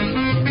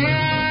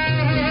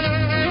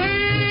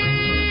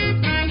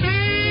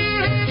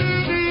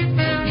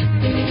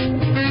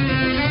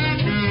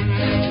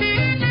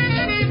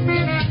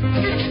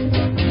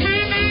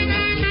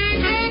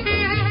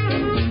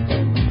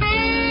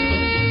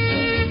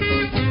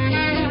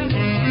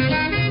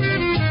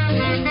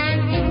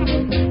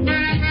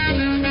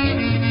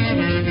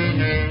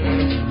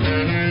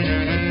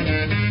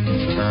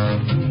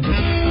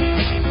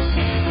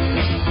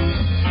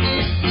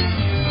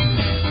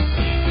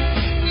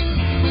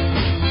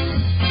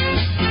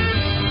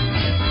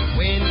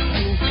 When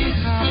you be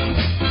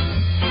happy,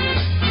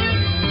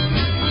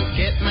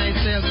 get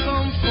myself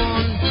some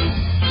fun.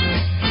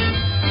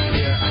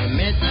 Here I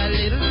met a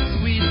little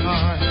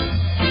sweetheart.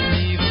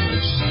 Believe me,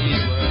 she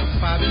was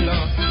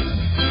fabulous.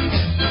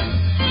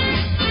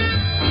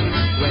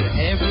 When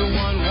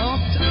everyone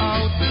walked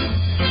out,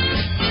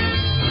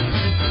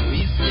 we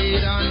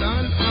stayed on.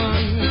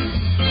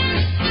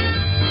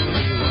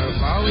 We were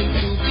vowing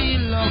to be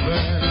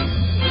lovers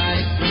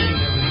like we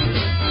never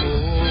did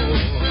before.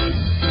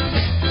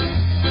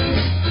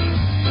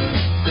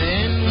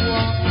 Then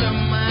walked a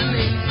man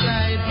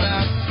inside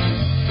back,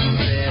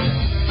 said,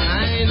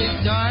 "Honey,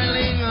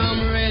 darling, I'm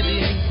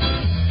ready."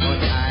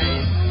 But I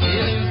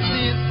still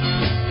insist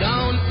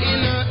down in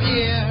her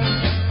ear,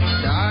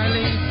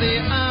 "Darling, say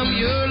I'm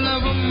your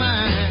lover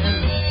man."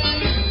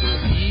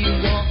 He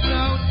walked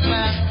out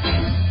back,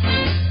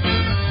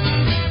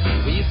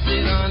 we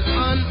sit on.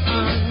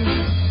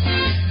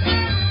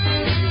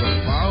 We were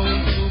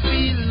bound to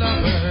be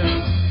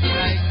lovers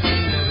like we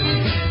never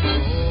did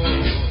before.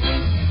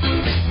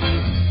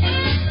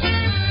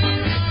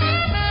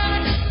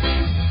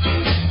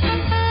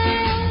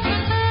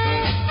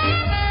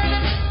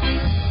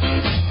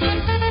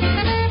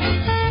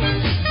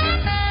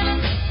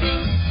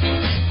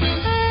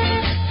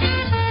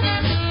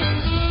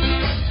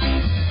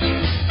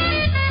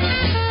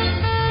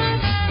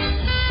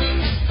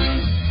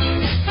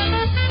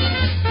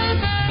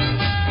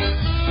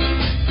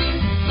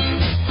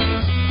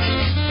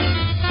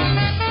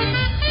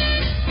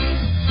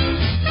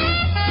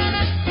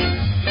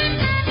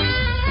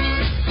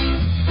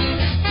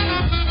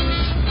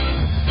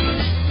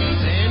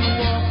 Then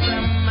walked a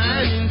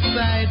man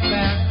inside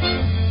back,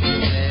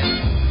 said,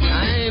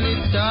 "Honey,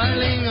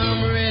 darling,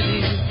 I'm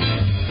ready."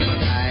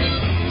 But I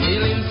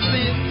still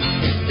insist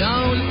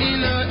down in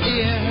her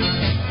ear,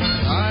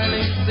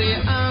 "Darling, say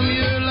I'm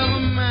your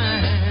lover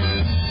man."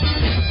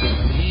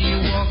 He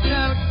walked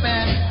out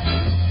back,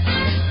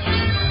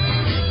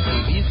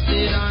 we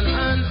stayed on.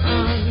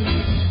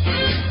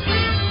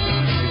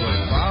 We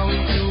were bound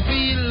to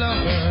be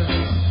lovers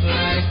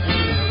like we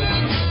never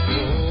did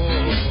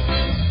before.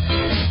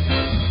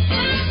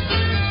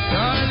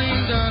 Darling,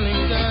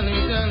 darling,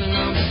 darling, darling,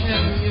 I'm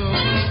telling you,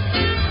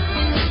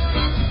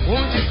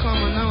 won't you come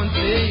on now and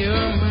say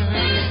you're mine?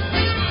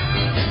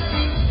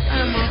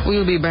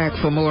 We'll be back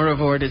for more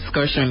of our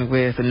discussion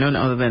with none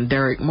other than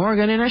Derek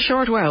Morgan in a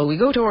short while. We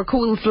go to our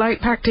cool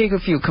flight pack, take a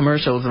few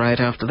commercials right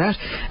after that,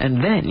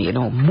 and then,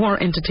 more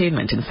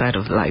entertainment inside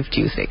of Live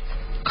Tuesday.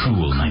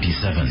 Cool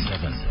 97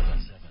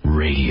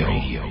 Radio.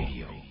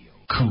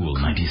 Cool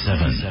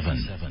 97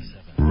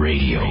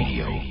 Radio.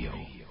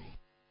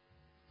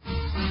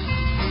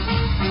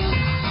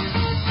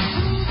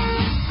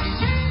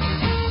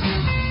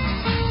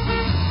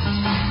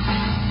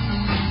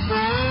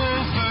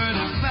 Over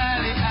the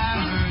valley, I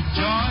heard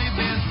joy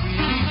bells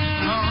ringing.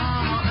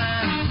 Mama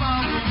and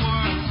Papa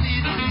were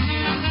sitting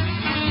here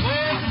singing.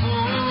 Oh,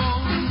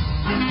 oh,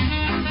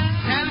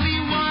 tell me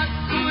what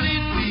could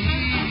it be?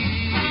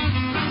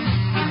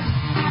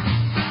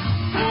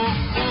 Oh,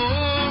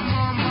 oh,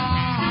 Mama,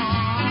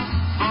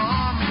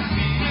 I'm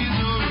in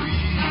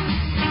misery.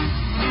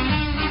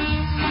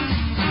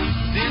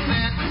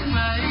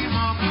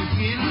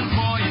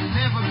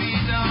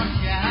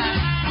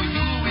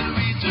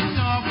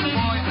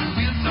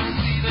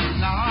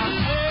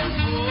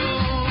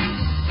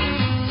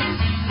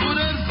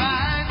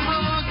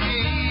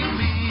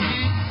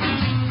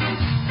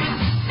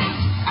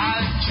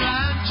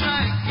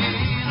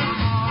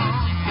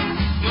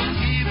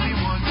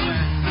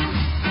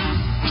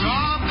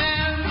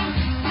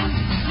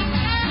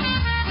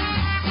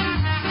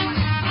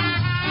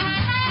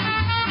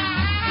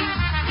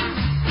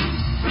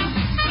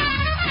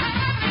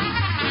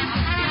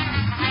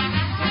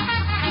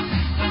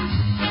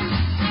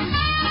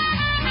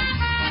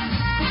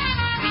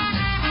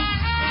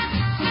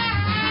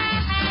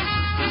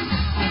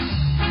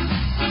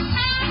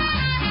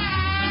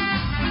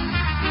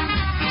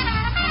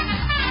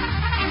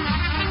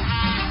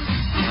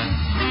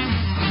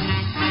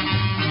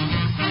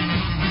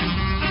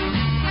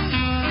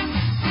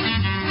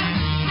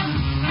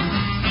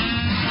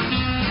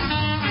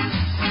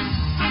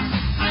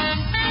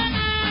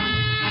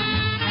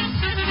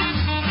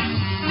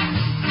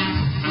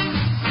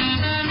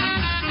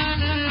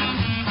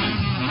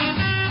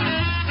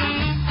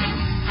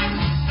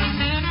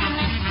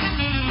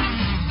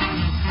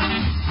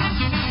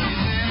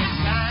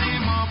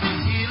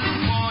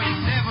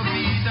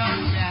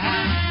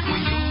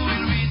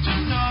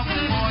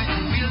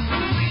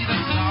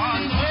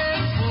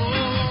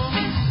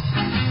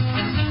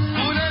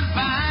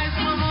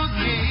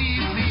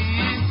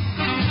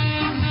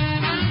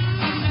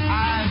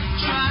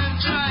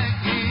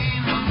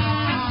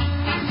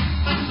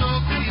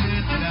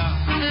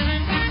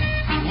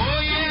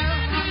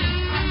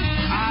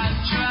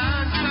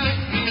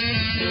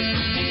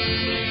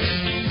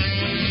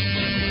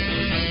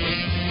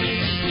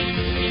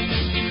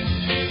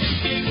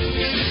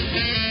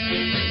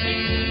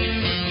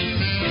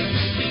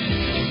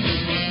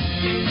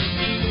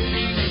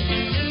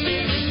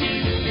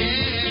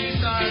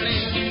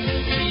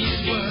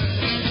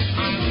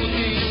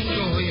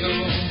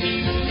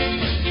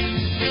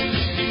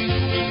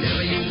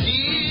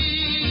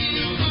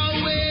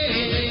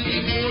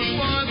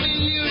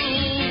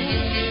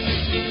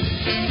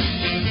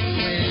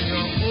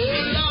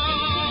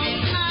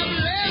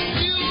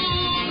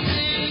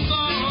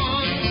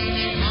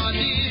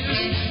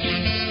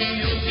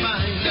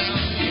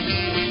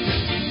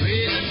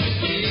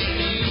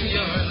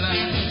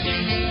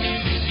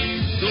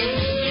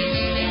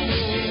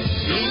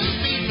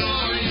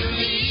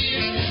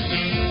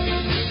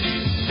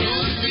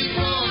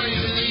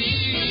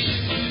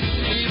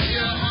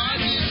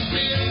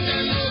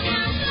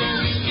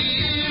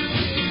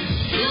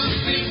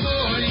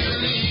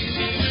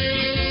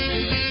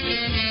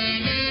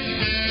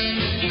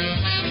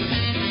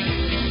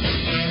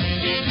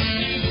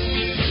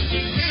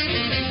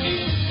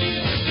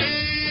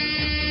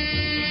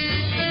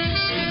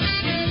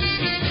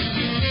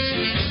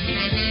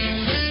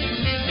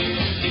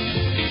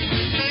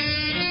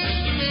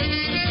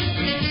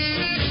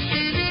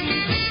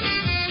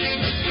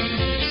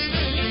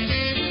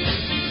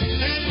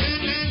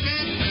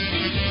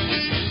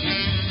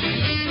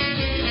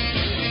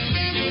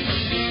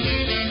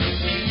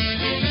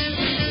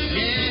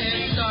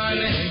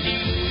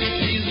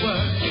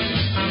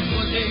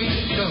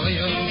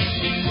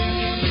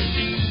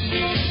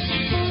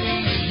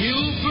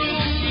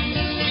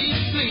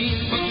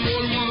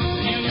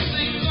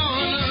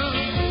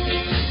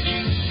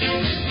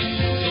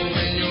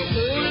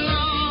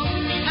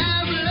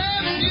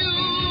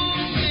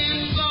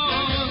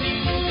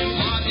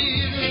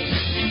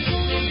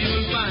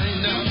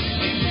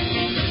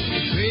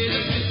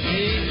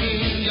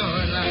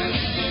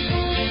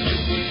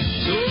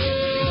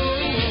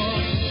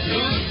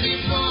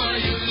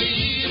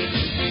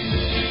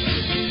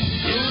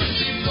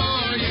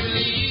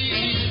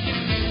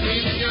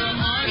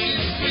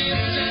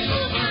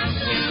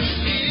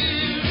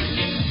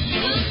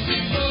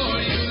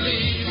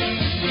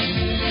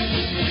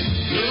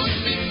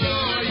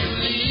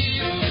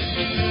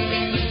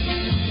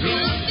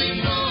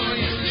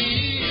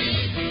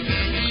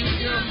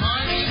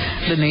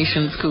 the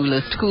nation's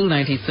coolest, Cool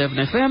 97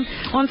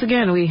 FM. Once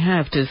again, we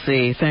have to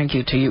say thank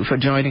you to you for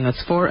joining us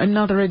for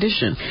another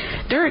edition.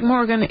 Derek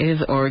Morgan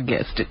is our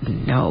guest.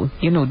 Now,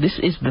 this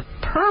is the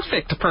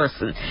perfect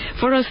person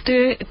for us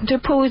to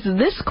pose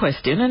this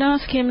question and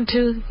ask him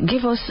to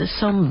give us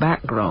some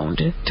background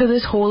to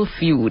this whole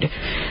feud.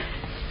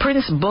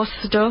 Prince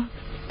Buster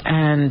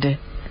and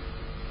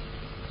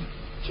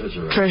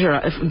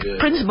Treasurer.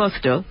 Prince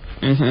Buster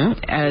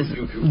as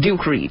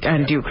Duke Reid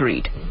and Duke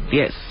Reid.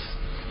 Yes.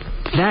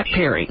 That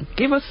pairing.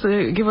 Give us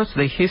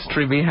the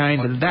history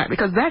behind that,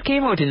 because that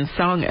came out in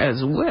song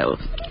as well.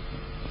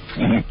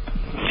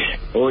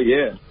 Oh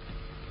yeah.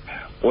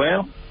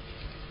 Well,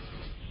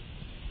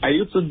 I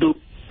used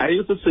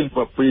to sing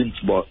for Prince,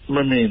 but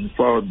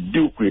for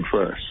Duke Reid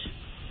first.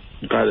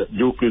 Because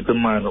Duke is the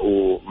man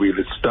who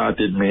really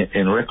started me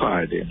in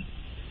recording.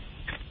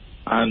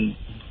 And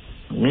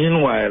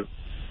meanwhile,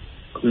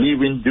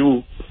 leaving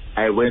Duke,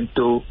 I went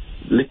to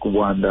Lick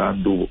Wonder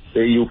and do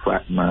AU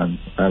Fat Man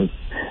and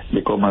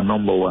become a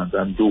number one.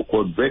 And Duke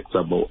was vexed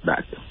about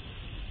that,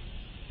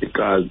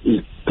 because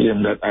he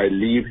claimed that I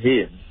leave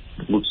him,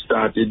 who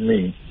started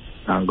me,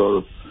 and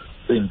go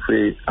sing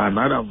for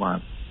another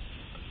man.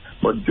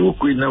 But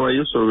Duke Reid never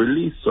used to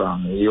release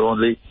songs. He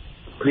only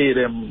played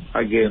them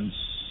against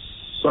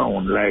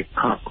sound like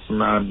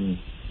Coxsone and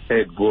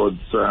Edwards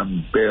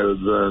and Bells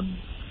and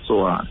so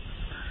on.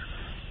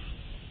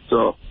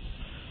 So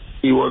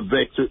he was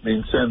vexed with me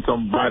and sent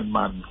some bad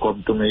man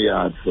come to my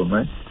yard for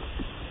me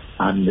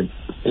and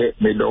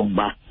take me down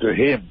back to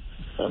him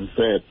and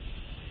said,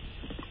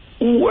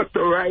 "Who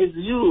authorized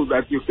you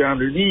that you can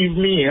leave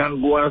me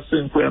and go and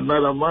sing for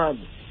another man?"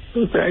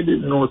 I said, "I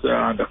didn't know, sir,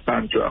 you're under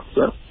contract,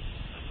 sir."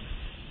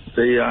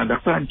 So you're under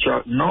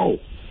contract now,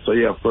 so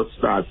you have to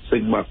start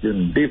sing back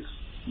in this,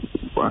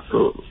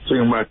 so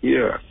sing back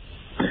here.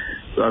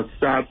 So I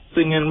start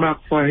singing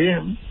back for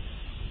him,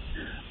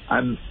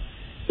 and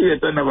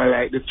yet I never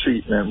liked the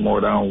treatment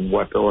more than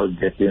what I was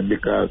getting,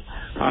 because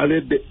all they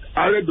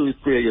do is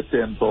pay you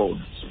 £10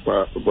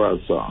 for a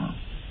song.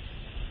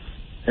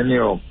 And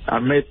I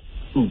met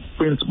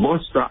Prince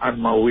Buster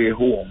on my way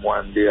home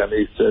one day, and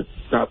he said,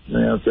 stopped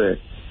me and said,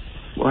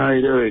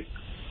 "Why, Derek,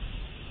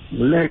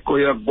 like how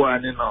you're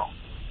going, and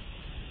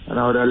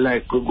I would have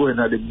liked to go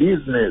into the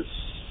business.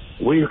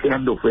 What you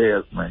can do for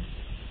us, man?"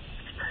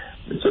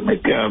 He said, "I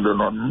can't do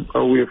nothing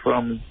away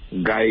from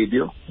guide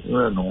you,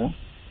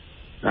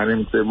 And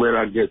him said, "Well,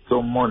 I get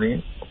some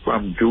money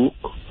from Duke,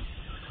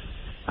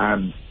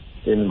 and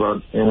he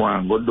want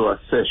to go do a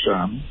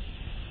session.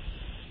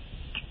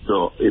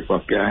 So if I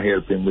can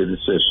help him with the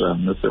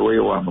session," I said, "What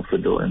you want me to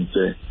do?" And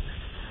say,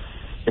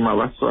 "Him have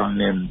a song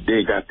named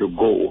They Got to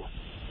Go,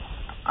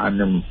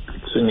 and him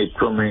sing it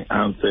to me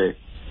and say,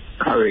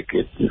 correct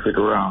it if it's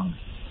wrong.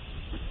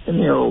 And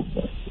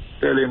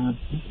tell him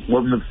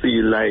what me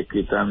feel like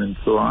it and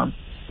so on."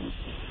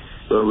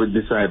 So we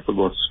decided to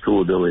go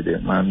studio with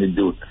him, and we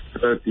do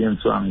 13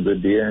 songs a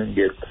day and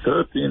get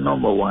 13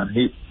 number one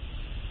hit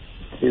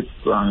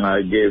song.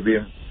 I gave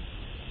him,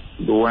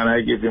 the one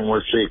I gave him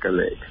was Shake a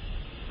Leg.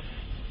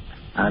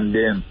 And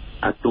then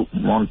I took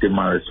Monty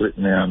Morris with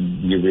me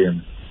and give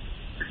him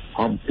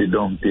Humpty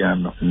Dumpty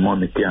and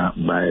Money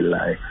Can't Buy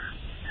Life.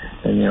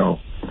 And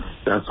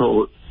that's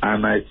how,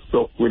 and I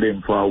stuck with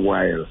him for a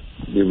while,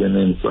 giving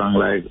him songs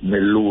like Me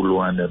Lulu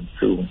and them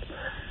too.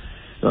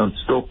 And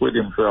stuck with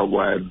him for a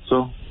while.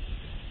 So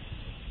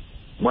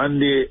one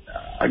day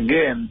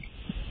again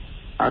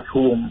at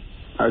home,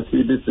 I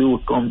see this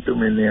youth come to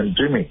me named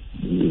Jimmy,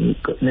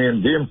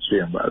 named James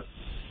Chambers,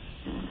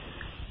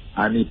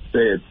 and he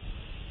said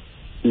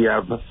he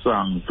have a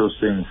song to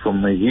sing for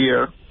me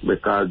here,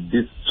 because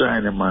this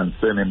Chinaman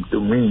sent him to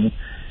me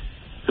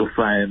to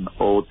find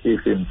out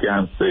if he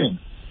can sing.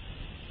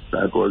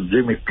 That was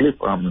Jimmy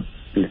Cliff I'm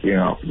speaking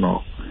of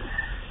now.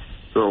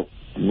 So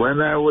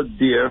when I was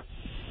there,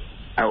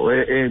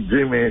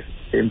 Jimmy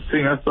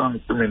sing a song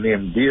to me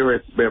named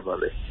Dearest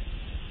Beverly.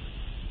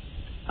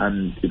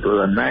 And it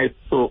was a nice,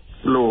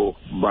 slow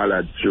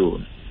ballad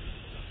tune.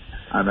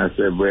 And I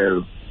said,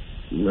 "Well,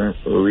 we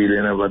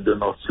really never do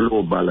no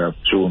slow ballad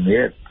tune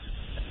yet.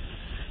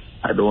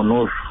 I don't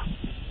know if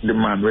the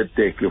man will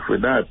take you for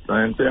that."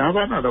 And I said, "I have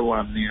another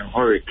one named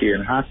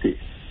Hurricane Hattie."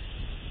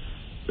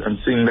 And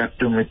sing that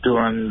to me too,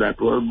 and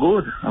that was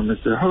good. And I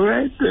said, "All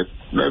right,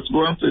 let's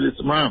go on to this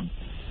man."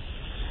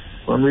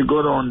 When we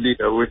go down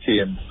there with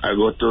him, I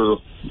go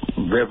to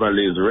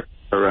Beverly's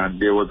restaurant.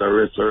 There was a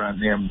restaurant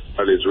named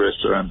Beverly's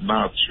Restaurant,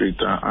 North Street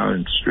and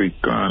Orange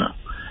Street corner.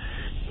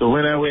 So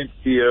when I went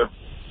here,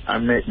 I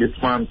met this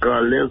man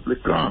called Leslie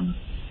Kong.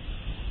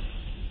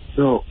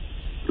 So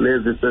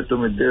Leslie said to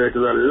me, "Derek,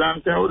 it's a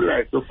long time I would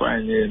like to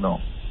find you,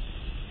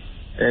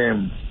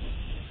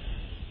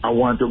 I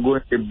want to go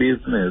into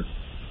business.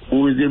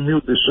 Who is a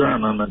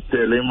musician?" And I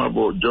tell him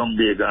about John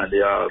Baker and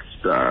the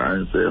All-Star,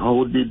 and say,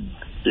 "How did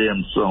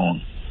James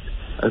sound?"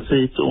 I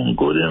say, "It sound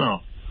good,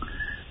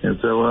 And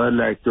say, "Well, I'd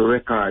like to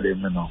record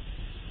him,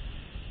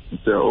 He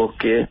said,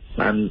 "Okay."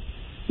 And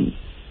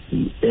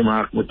he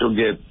asked me to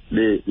get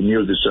the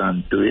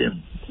musician to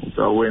him.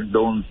 So I went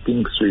down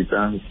King Street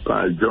and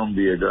called John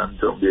Baker, and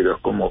John Baker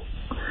come up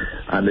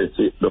and they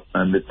sit down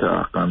and they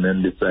talk and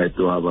then decide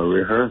to have a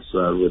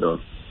rehearsal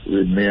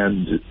with me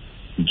and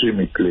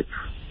Jimmy Cliff.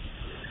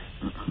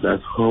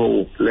 That's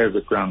how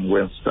Leslie Crown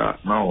went start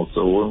now.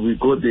 So when we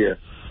go there,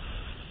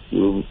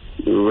 we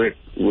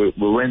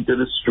went to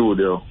the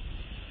studio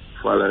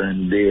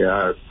following day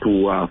or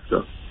two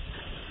after.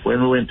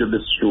 When we went to the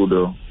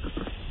studio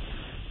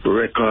to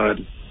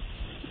record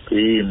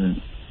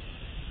in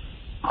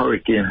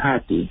Hurricane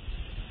Hattie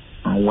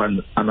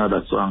and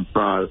another song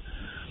called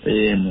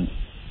The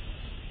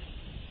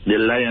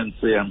Lion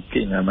Say I'm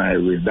King and I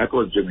Win. That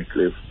was Jimmy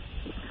Cliff.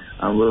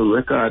 And we'll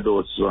record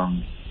those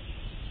songs.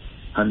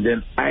 And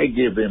then I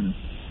gave him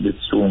this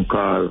tune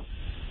called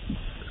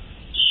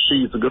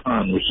She's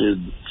Gone, which is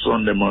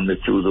Sunday, Monday,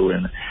 Tuesday,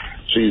 when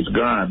She's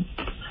Gone.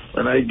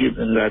 When I give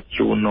him that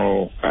tune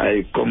now,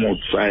 I come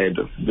outside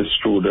the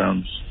studio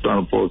and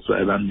stand up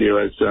outside, and there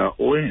I say,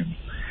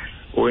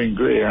 Owen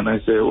Gray. And I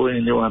say,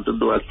 Owen, you want to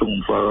do a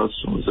tune for us?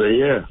 And he say,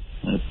 yeah.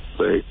 And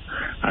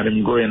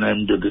I'm going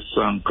and do this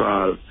song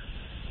called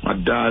My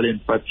Darling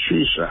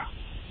Patricia.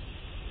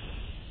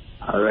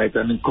 All right,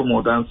 and he come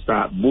out and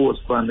start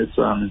boast on the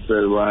song and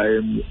say, well,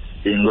 I'm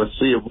going to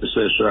save the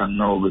session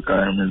now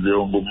because I'm the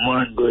young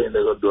man going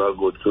there to do a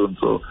good tune.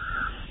 So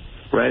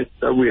right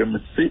away, I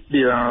sit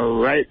there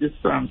and write this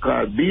song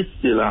called Be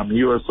Still. I'm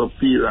yours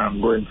superior. I'm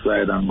going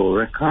inside and go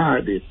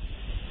record it.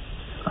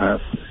 I'm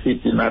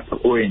sitting at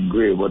Owen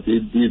Gray, but he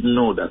didn't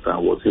know that I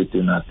was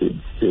sitting at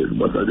him still.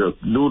 But I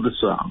just do the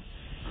song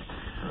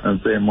and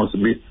say, must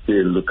be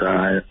still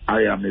because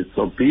I am his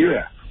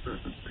superior.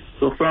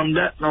 So from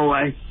that now,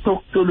 I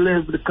stuck to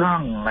Leslie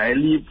Kang. I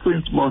leave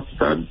Prince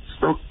Buster,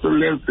 stuck to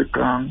Leslie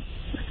Kang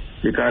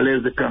because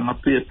Leslie Kang I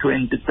pay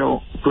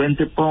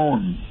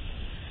 £20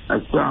 a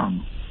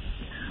song.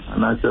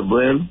 And I said,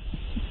 well,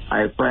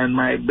 I find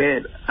my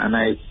bed and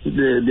I sit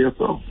there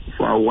for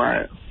a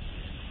while.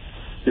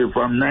 So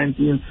from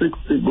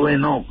 1960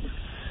 going up.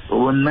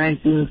 So in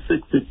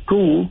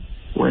 1962,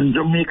 when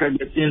Jamaica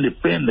get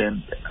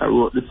independent, I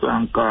wrote the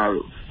song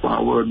called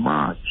Forward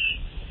March.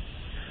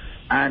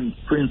 And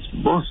Prince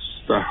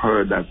Buster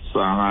heard that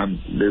song and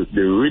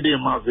the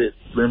rhythm of it,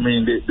 I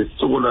mean the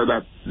solo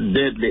that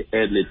Deadly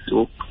Edley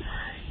took,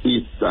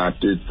 he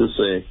started to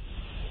say,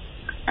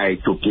 I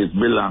took his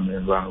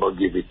belongings and go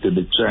give it to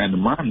the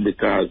Chinaman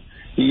because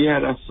he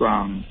had a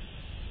song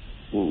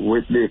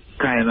with the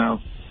kind of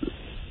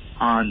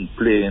on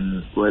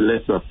playing where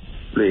Lesser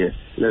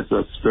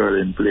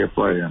Sterling play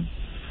for him.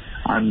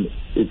 And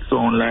it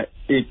sounded like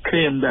it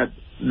claimed that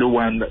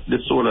the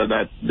solo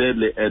that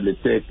Deadly Edley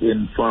take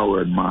in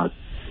Forward March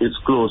is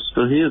close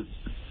to his,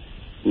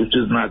 which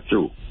is not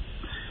true.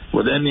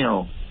 But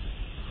anyhow,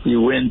 he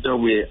went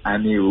away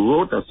and he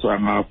wrote a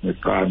song off me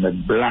called The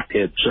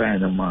Blackhead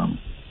Chinaman.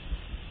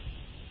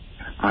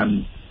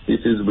 And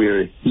this is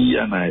where he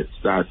and I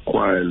start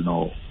quarreling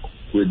now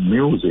with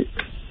music.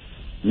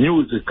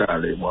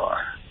 Musically, boy.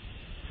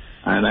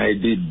 And I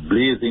did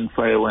Blazing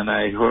Fire when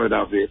I heard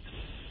of it.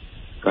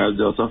 Because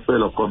just a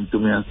fellow come to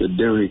me and said,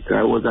 Derek,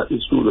 I was at the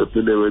studio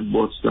today with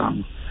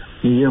Boston.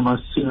 You hear me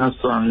sing a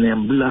song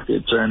named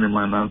Blackhead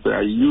Chinaman and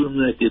say, you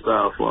make it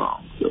off for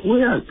him.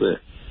 Where I say?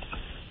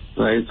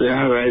 So I say,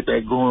 all right,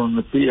 I go on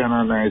the piano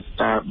and I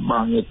start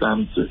bang it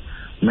and to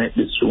make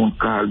this tune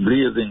called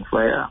Blazing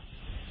Fire.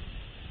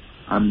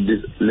 And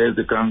this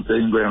Leslie Kang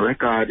saying, go and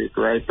record it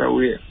right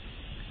away.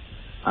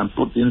 And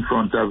put in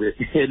front of it,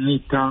 Henny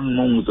Tang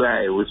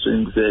Mungzai, which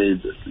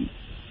says,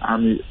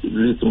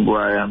 listen boy,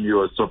 I'm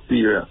your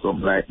superior,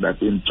 something like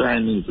that in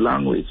Chinese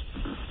language.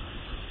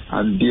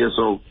 And there's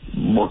how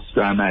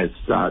Buster and I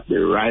start the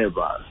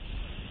rival.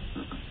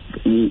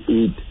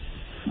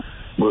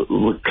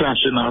 We're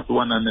clashing out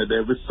one another.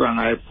 Every song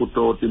I put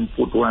out, him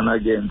put one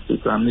against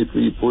it. And if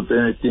he put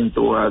anything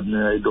towards me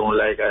I don't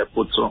like, I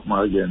put something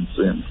against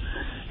him.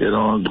 You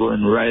know,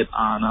 going right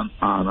on and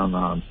on and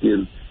on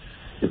till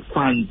the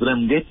fans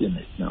them getting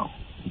it now.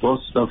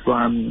 Buster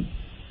fan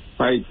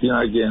fighting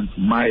against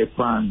my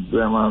fans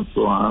them and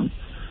so on.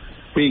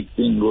 Big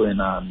thing going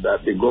on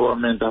that the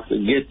government have to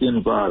get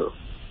involved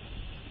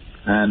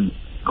and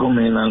come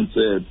in and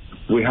say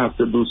we have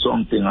to do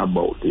something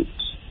about it.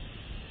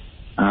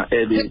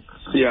 Eddie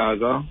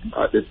Siaga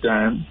at the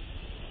time,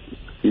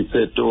 he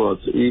said to us,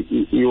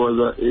 he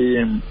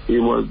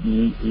was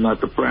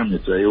not a prime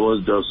minister, he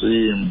was just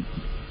a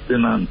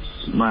finance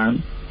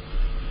man,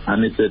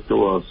 and he said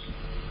to us,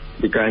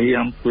 because he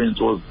and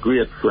Prince was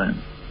great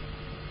friends,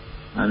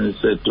 and he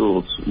said to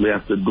us, we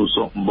have to do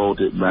something about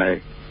it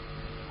by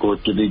go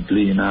to the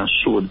Glen and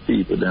show the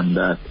people them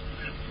that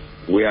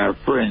we are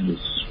friends,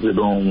 we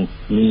don't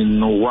mean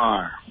no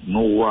war.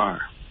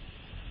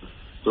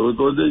 So we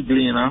go to the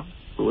Glen,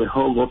 we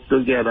hug up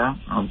together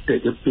and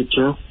take a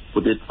picture,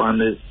 put it on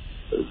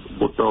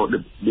put out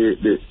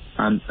the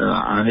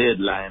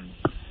headline,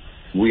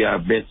 we are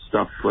best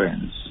of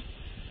friends.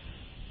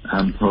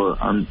 And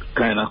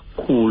kind of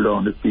cool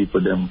down the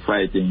people them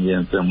fighting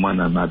against them one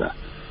another.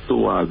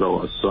 towards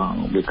our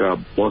song because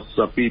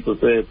Buster people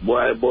say,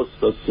 boy,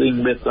 Buster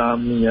sing better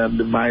than me, and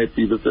the my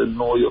people say,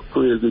 no, you're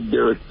crazy,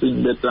 Derek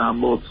sing better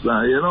than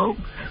Buster, you know?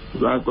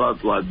 That's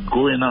what's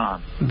going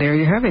on. There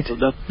you have it. So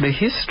that's the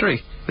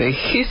history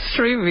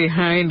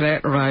behind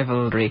that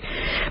rivalry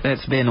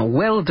that's been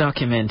well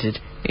documented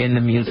in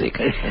the music.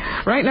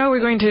 Right now we're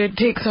going to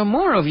take some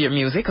more of your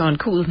music on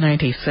Cool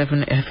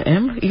 97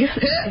 FM. Yes,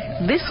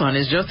 this one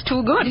is just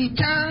too good. Who's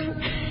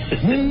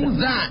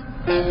that?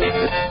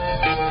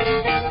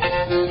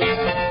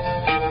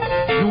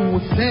 You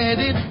said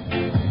it.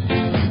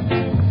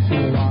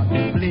 You are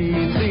the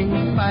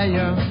blazing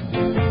fire.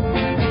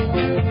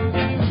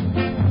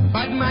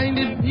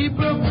 Bad-minded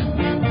people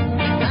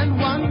and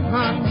one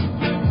heart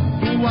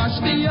who wash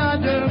the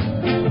other.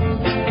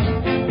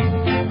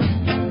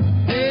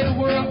 They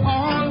were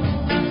all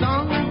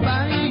sung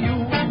by you,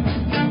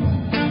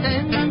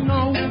 and you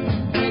know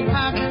we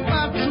have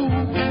got to.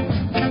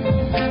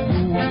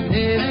 You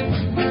said it.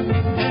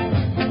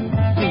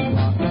 You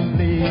are the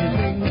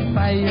blazing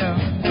fire.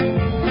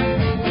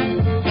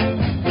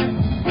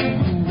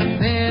 You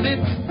said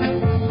it.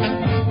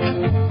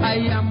 I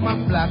am a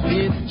black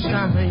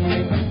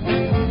shining.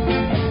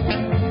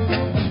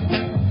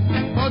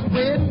 But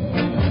when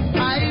I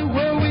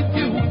were with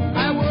you,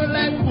 I were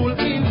like full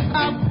in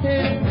a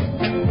pen.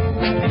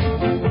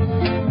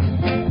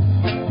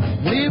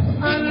 Live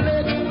and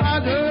let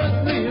others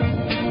live,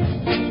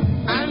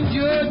 and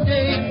your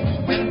day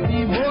will be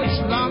much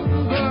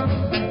longer.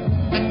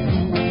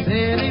 You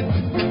said it.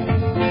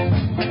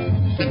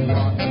 You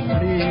are a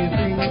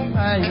blazing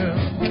fire.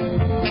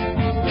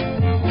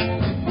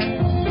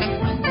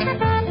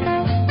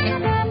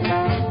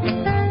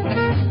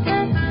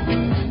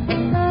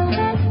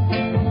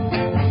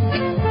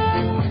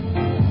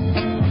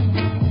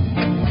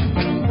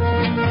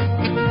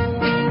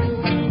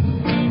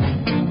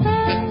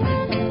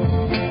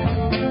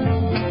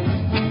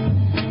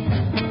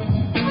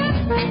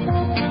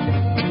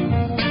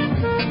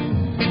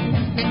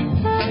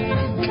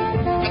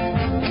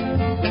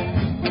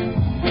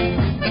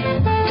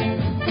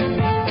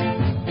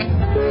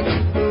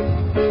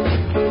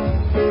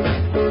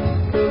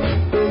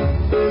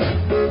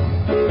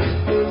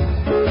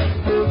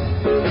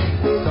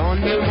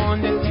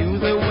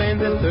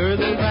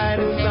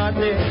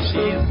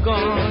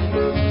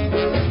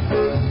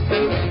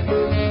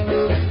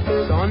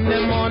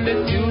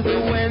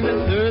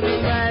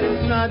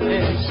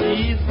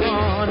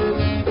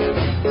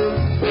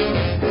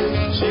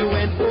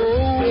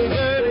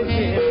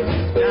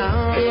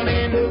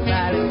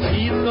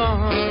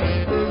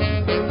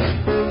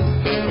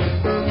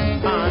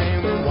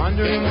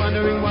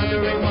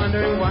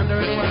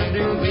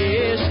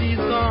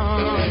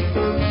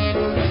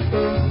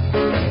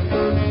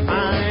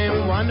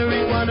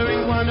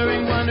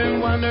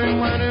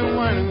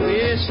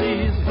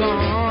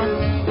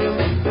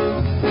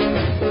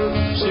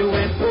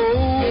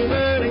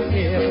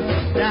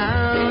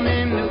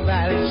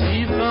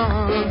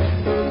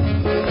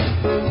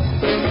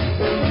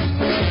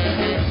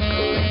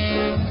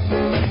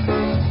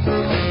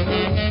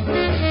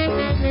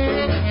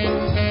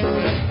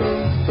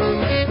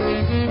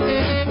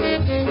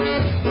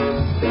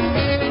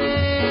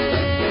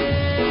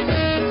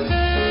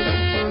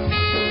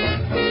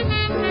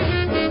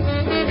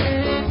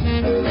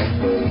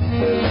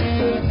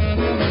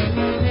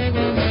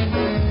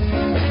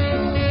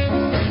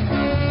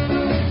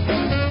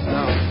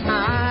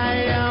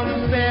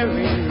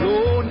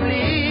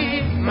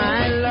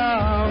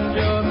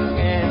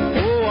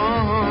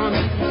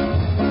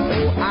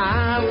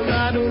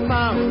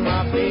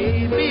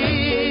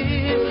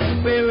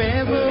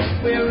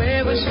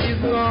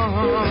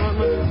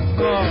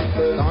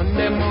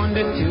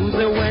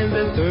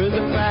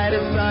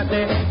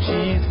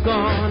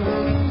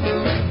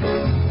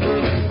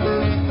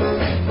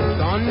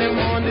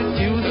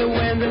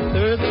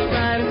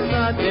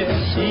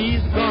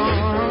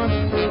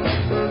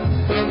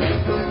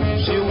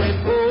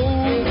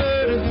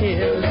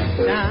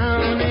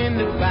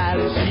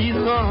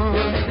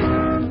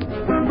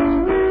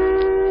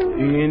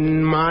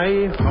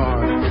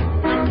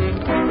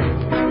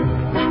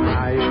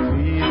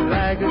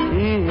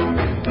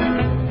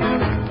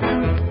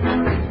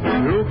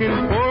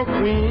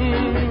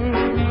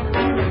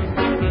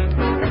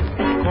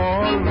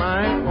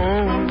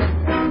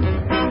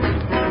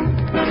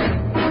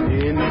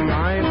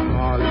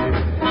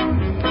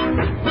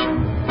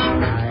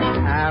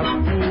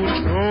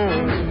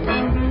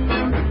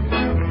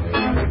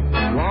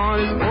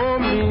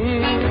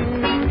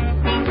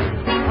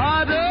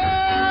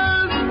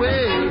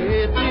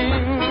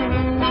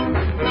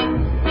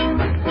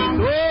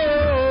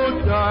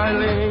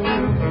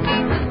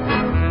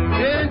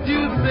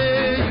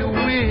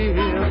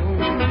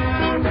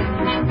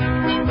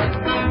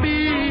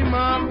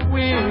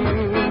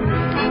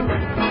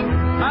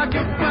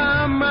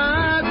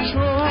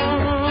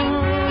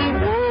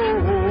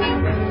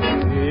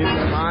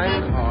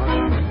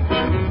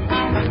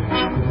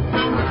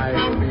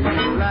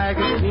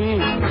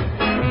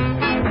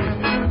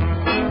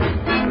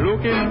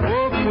 Looking for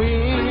a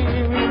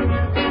queen.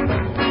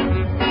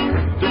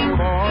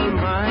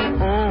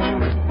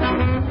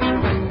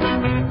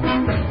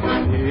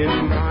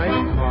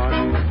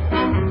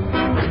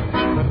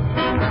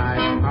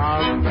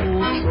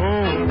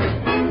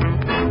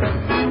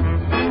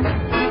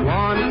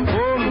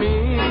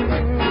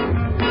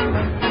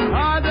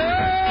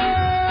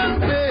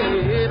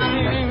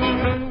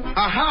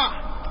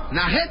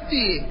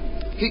 Hetty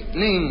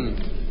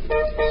Hickning.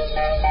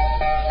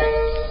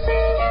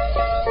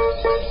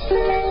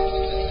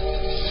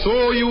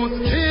 So you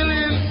still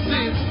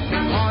insist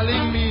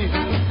calling me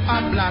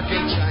a black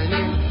and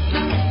shining.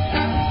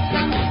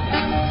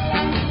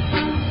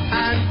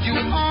 And you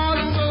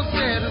also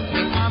said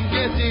I'm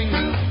getting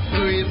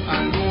great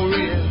and no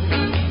real.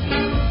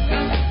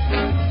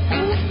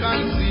 Who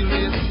conceal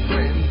his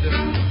friend?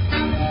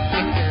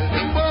 Tell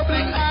the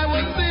public I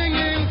was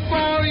singing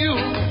for you.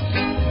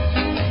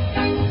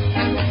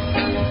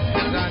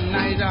 That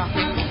neither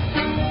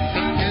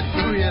get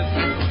praise,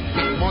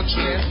 much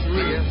less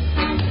real.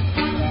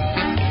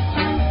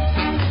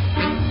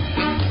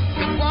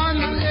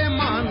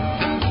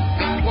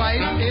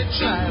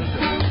 Child,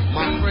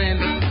 my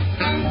friend,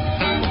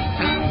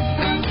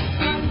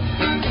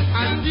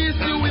 and this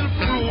you will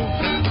prove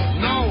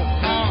now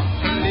or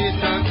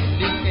later in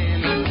the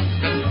end.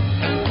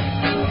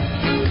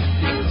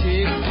 It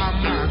takes a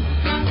man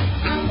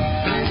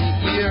many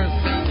years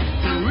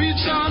to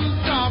reach on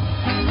top,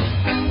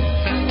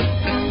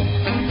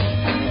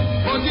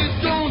 but it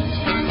don't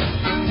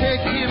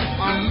take him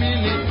a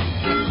minute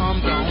to come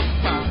down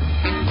fast.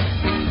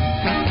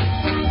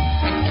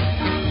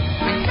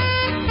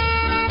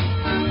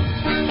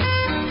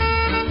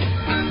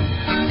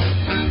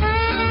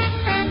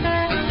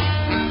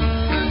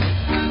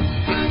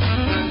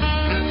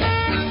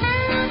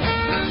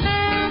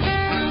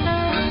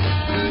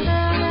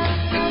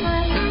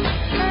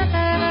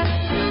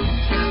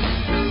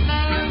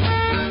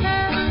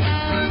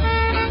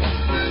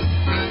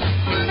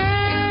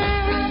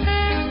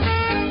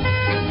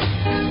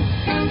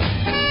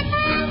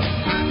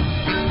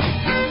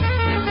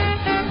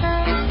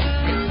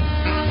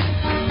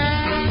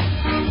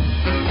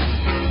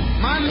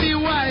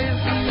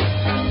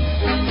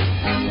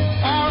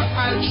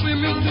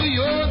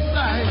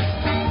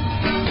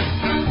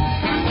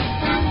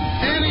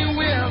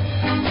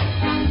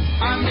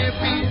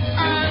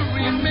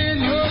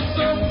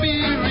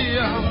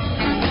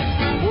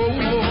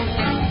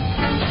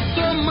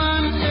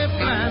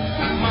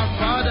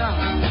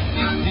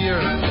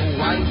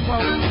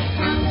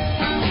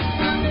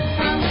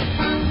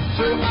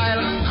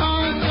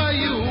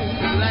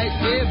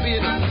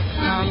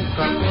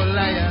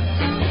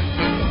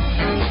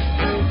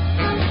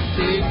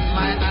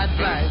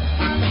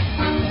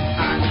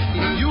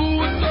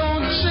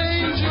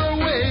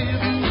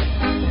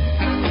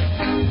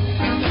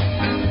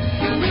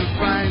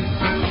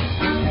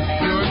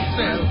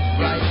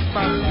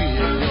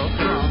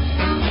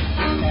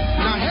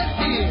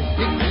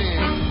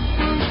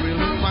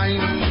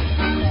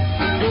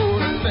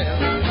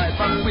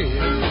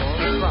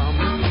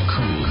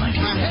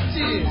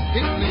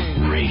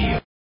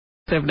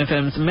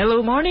 FM's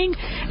Mellow Morning,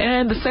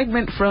 and the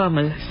segment from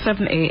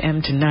 7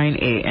 a.m. to 9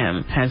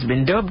 a.m. has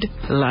been dubbed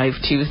Live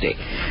Tuesday.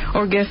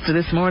 Our guest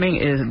this morning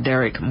is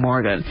Derrick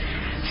Morgan.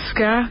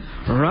 Ska,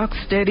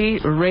 rocksteady,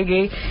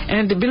 reggae,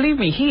 and believe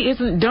me, he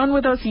isn't done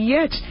with us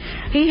yet.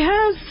 He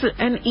has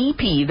an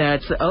EP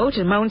that's out,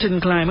 a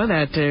Mountain Climber,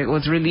 that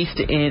was released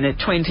in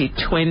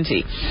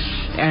 2020.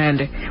 And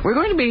we're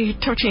going to be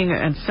touching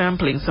and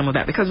sampling some of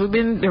that because we've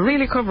been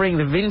really covering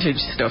the vintage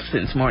stuff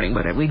since morning,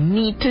 but we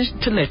need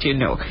to let you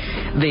know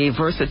the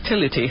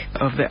versatility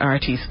of the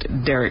artist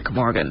Derrick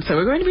Morgan. So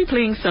we're going to be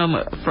playing some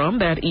from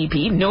that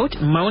EP. Note,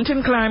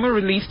 Mountain Climber,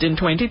 released in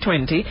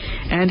 2020,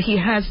 and he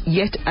has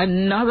yet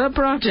another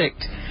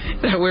project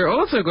that we're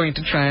also going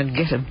to try and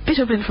get a bit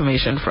of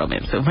information from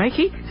him. So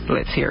Mikey,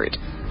 let's hear it.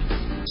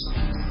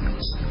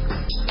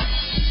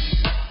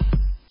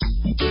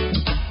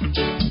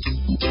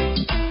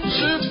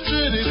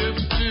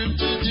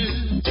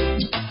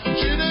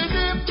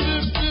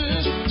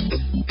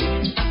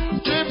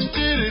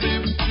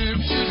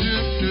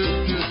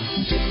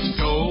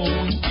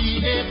 Don't be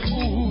a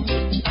fool,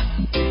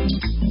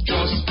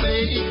 just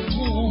play it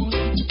cool.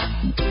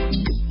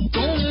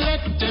 Don't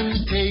let them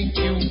take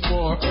you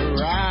for a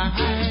ride.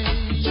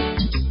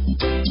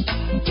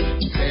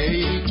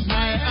 Take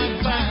my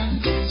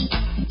advice,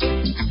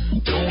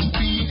 don't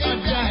be a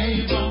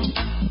diver.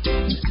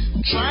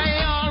 Try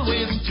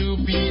always to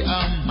be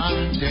a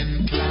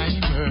mountain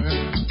climber.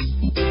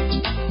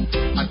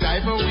 A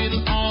diver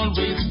will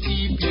always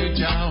keep you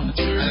down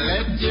and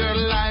let your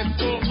life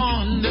go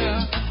under.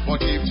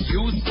 But if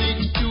you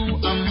stick to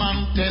a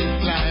mountain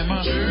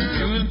climber,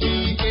 you'll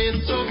be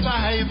a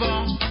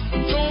survivor.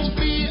 Don't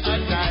be a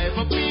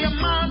diver, be a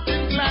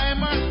mountain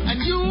climber,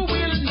 and you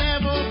will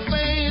never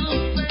fail.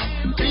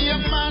 Be a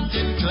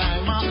mountain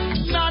climber,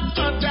 not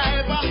a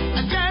diver.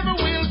 A diver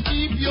will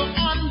keep you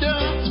under.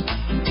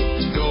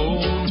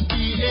 Don't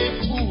be a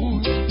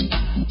fool,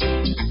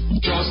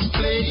 just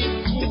play it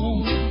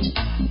cool.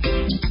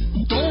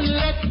 Don't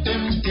let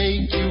them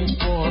take you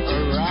for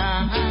a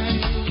ride.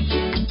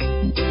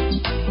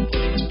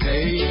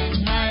 Take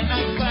my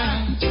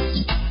advice,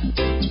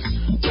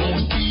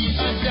 don't be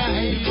a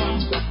diver.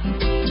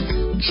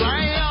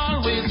 Try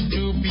always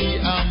to be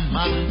a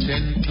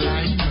mountain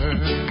climber.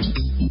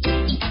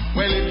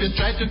 Well, if you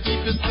try to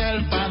keep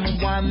yourself on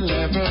one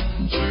level,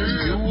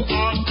 you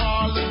are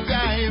called a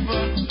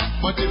diver.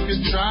 But if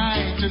you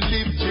try to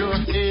lift your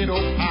head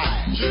up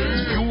high,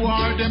 you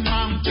are the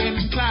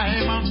mountain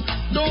climber.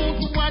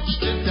 Don't watch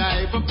the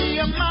diver, be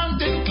a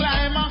mountain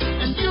climber,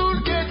 and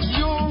you'll get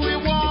your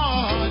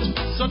reward.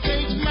 So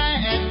take my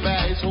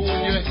advice, hold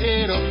your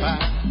head up high,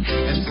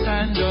 and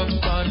stand up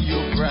on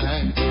your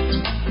pride.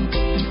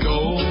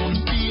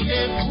 Don't be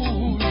a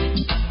fool,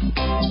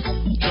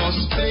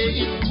 just play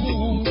it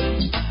cool.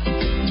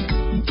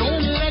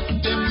 Don't let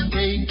them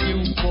take you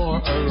for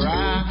a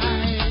ride.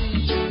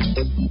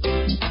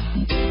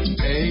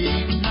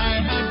 Take my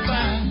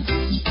advice,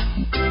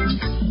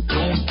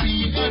 don't be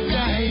a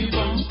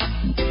diver.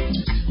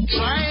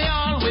 Try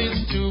always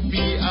to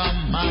be a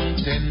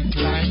mountain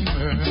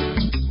climber.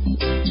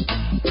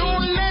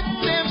 Don't let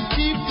them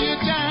keep you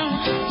down.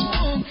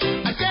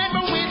 A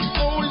diver will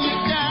hold you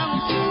down.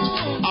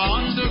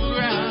 On the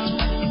ground,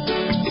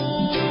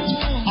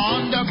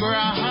 on the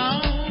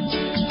ground.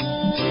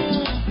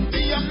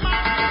 Be a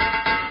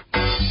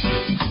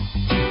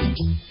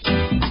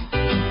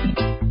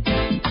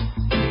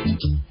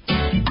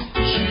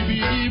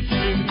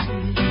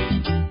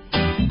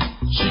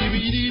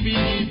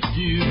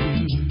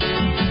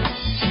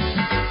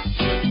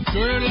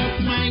girl of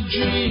my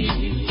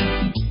dream,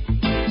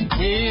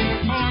 where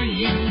are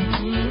you?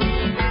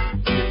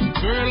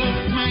 Girl of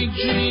my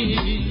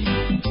dream,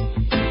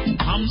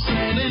 I'm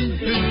sad and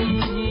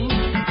blue.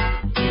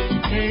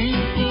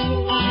 Can't go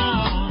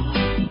on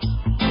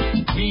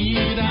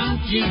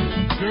without you,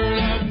 girl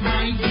of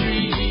my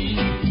dream.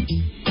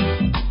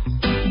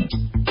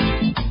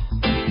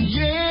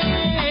 Yeah,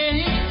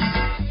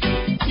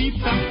 keep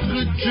up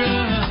the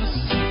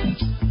trust,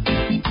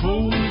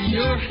 hold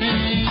your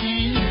hand.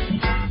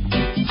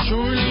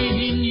 Surely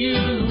in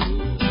you,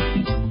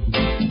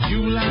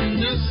 you'll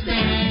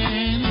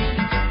understand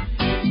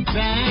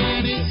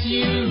that it's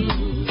you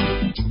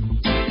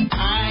I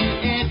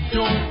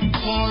adore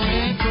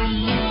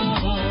forevermore.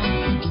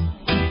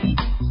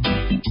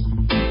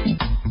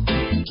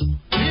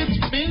 It's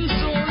been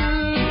so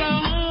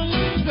long,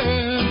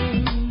 girl,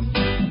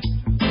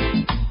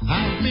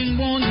 I've been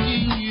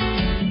wanting you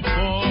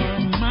for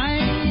my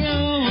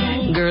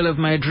own. Girl of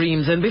My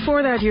Dreams. And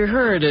before that, you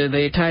heard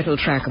the title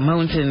track,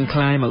 Mountain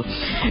Climber.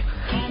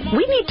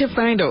 We need to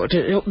find out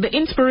the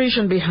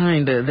inspiration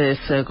behind this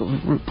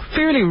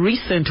fairly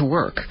recent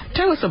work.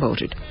 Tell us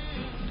about it.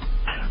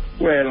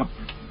 Well,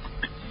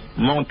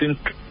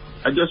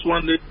 I just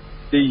wanted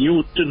the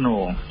youth to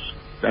know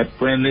that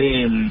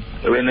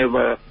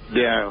whenever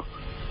they are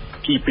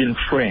keeping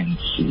friends,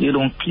 you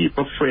don't keep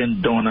a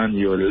friend down on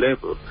your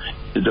level.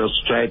 You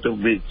just try to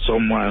be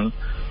someone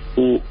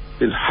who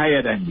is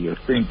higher than you,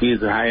 think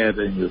he's higher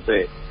than you.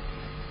 Say,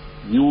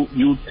 you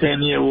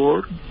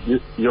 10-year-old,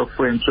 your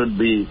friend should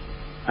be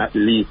at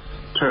least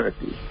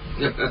 30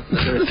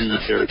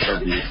 years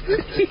of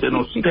age. You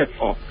know, step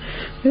up.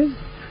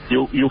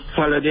 You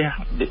follow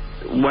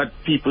what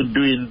people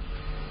doing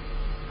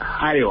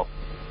high up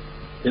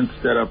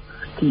instead of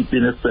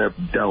keeping yourself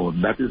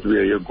down. That is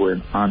where you're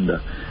going under.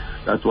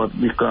 That's what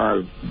we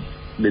call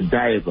the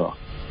diver.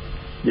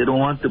 You don't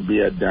want to be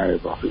a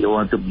diver. You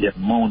want to be a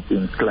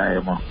mountain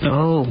climber.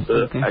 Oh,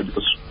 okay. I just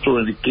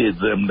show the kids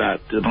them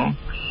that, you know.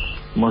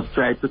 You must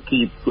try to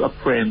keep a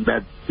friend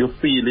that you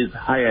feel is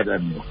higher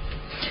than you.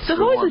 So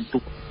how is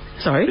this?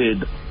 Sorry?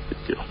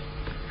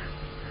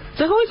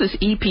 So how is this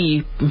EP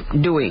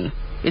doing?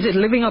 Is it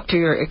living up to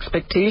your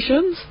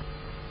expectations?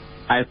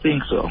 I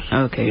think so.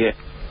 Okay. Yeah.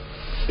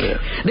 Yeah.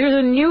 There's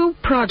a new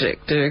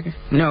project.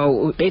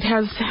 No, it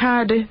has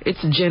had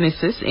its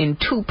genesis in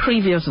 2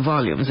 previous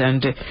volumes,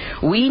 and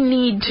we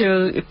need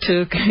to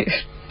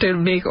to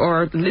make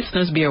our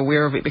listeners be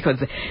aware of it because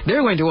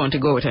they're going to want to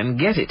go out and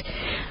get it.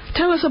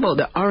 Tell us about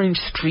the Orange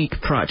Street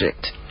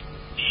Project.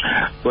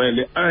 Well,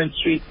 the Orange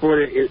Street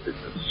Project,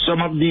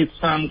 some of these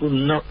songs,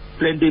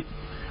 plenty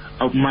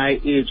of my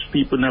age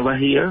people never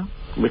hear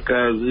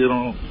because, you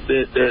know,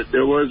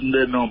 there wasn't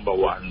the number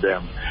one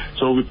them.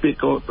 So we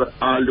pick out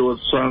all those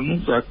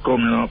songs that are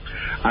coming up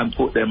and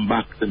put them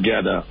back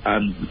together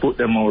and put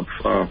them out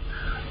for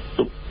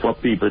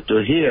people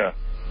to hear.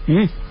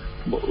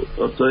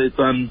 So it's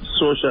on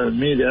social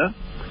media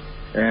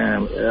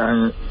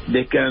and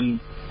they can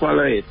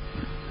follow it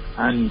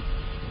and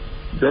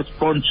just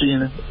punch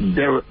in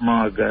Derek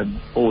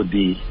Morgan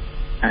OD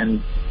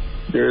and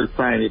they'll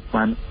find it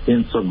on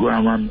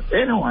Instagram and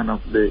any one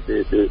of the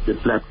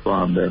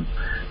platform. Then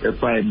they'll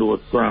find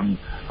those songs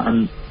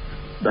and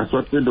that's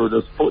what we do,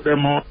 just put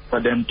them out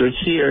for them to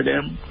hear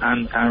them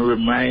and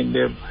remind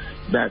them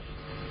that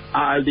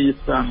all these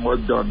songs were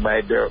done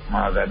by Derek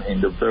Morgan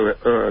in the very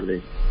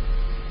early.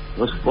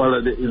 Just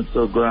follow the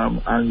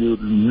Instagram and you'll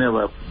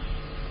never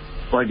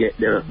forget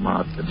Derek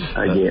Morgan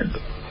again.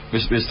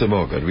 Mr.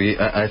 Morgan,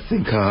 I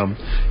think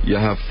you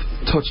have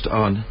touched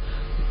on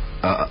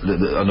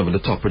one of the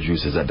top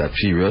producers at that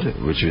period,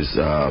 which is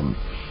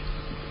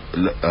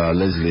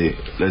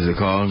Leslie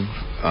Kong,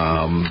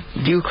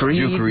 Duke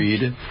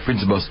Reed,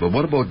 Prince Buster.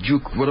 What about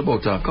Duke? What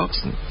about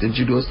Coxsone? Didn't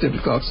you do a step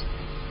with Coxsone?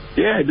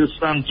 Yeah, I do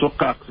songs for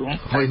Coxsone.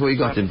 How you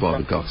got involved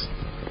with Coxsone?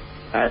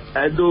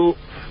 I do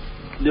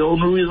the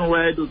only reason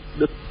why I do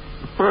the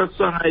first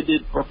song I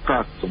did for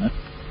Coxsone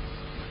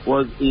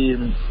was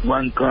in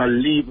one called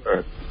Leave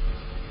Earth.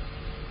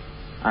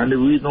 And the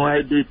reason why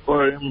I did it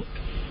for him,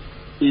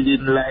 he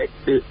didn't like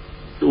the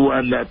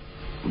one that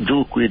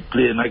Duke Reid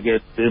playing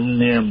against him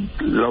named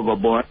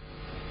Loverboy.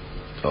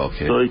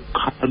 Okay. So he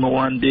called me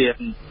one day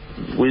and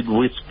with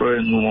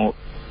whispering,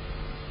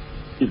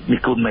 if we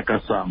could make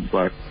a song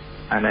for it.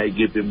 And I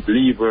gave him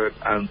Leave Earth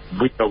and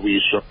Wicker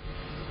We Shop.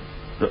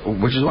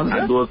 Which is one of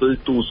them? And those are the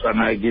two songs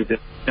I gave him.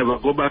 Never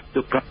go back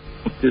to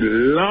Coxsone till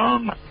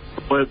long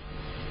but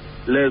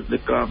Leslie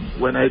come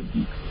when I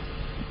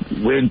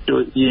went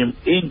to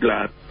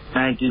England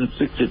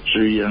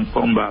 1963 and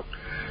come back.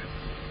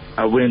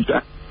 I went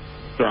to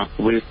track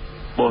with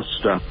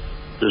Buster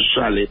to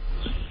Charlotte.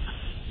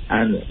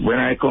 And when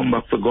I come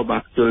back to go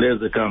back to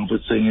Leslie Kang to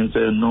sing and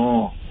say,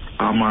 no,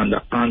 I'm under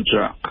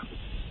contract.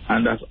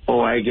 And that's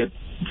how I get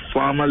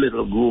form a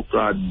little group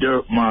called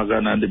Dirk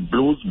Morgan and the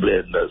Blues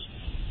Blenders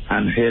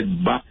and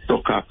head back to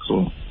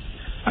Coxsone.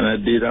 And I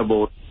did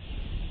about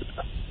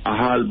a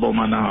album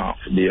and a half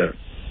there.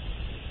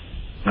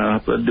 And I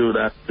have to do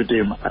that with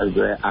him as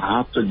I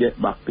have to get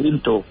back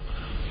into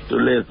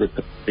Leslie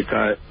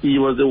because he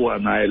was the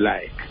one I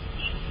like.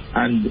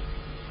 And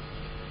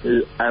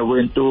I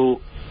went to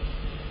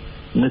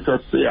Mr.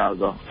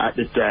 Seaga at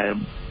the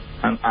time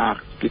and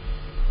asked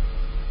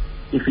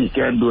if he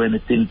can do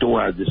anything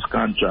towards this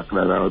contract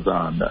that I was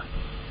under.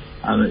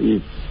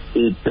 And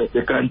he take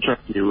the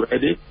contract, he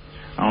read it.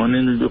 And when he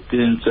looked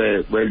and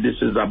said, well,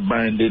 this is a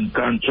binding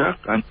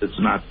contract and it's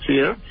not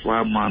fair for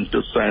a man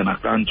to sign a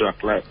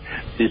contract like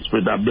this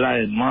with a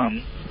blind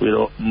man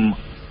without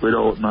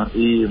no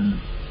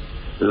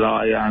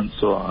lawyer and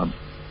so on.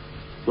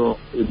 So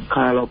he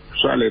called up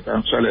Charlotte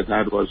and Charlotte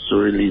had was to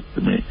release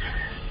me.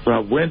 So I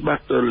went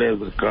back to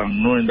Leslie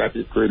Kang knowing that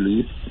it's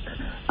released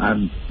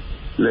and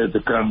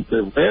Leslie Kang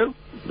said, well,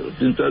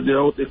 since I did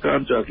out the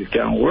contract, it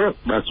can't work.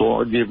 That's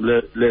why I give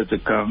Leslie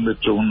Kang the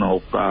tune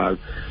now called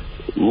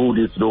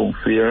Rudy's Don't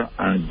Fear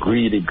and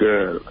Greedy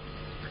Girl.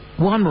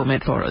 One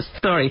moment for us.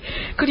 Sorry.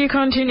 Could you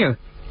continue?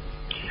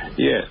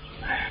 Yes.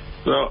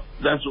 So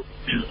that's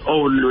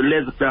how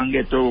Leslie Kang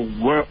get to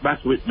work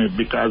back with me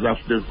because of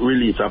the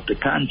release of the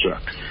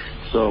contract.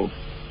 So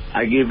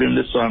I gave him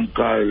the song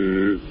called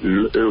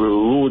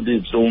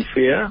Rudy's Don't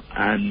Fear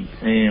and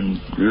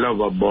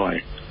Lover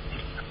Boy.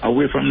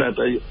 Away from that,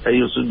 I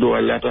used to do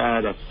a lot of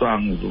other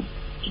songs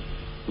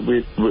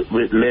with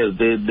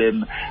Leslie.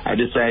 Then I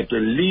decided to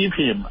leave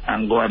him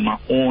and go on my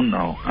own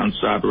now and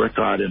start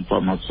recording for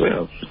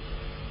myself.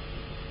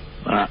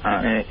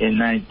 In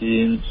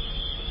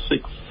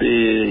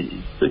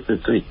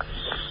 1966,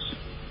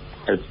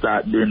 I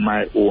started doing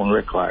my own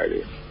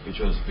recording. Which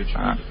one?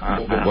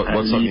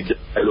 What song? Leave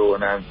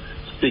alone and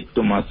stick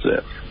to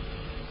myself.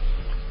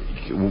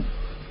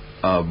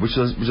 Which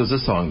was the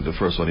song, the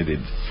first one you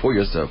did for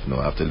yourself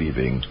now after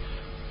leaving?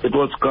 It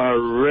was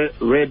called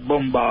Red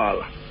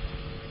Bombal.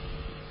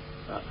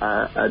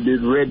 I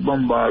did Red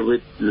Bombal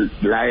with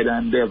Light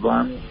and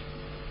Devon.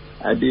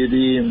 I did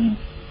the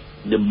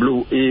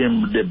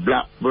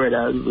Black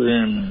Brothers,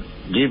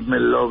 Give Me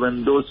Love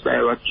and those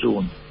type of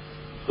tunes.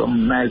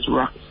 Some nice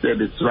rock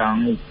steady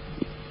songs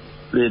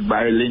played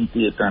by Link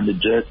Tate and the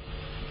Jets.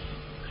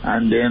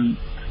 And then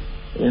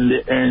in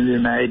the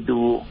ending I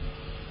do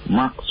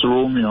Max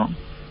Romeo,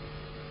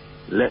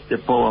 Let the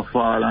Power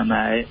Fall on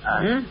I,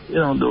 and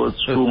those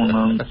tunes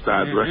and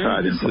start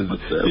recording for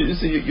myself. You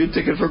see, you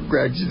take it for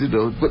granted,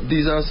 but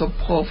these are some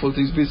powerful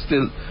things, but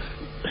still,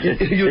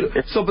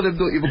 some of them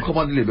don't even come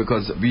on the label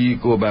because we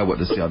go by what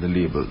they say on the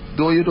label.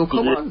 Don't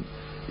come on,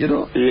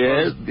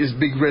 Yes. It's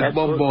Big Red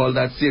Bomball,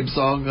 that same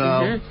song.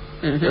 Right?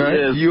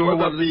 Yes, you were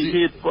one of the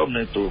hit from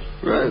it too.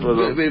 Right. It was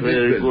a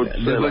very good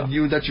Never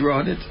knew that you were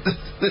on it.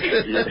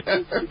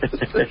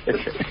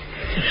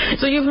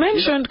 So you've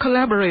mentioned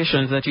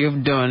collaborations that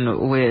you've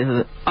done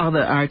with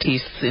other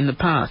artists in the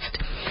past.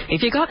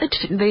 If you got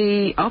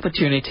the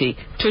opportunity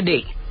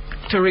today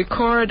to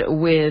record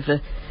with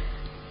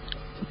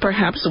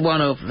perhaps one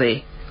of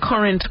the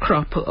current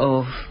crop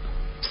of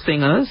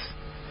singers,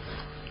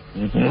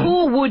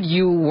 who would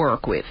you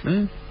work with?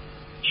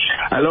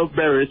 I love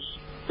Beres.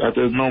 That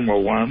is number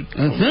one.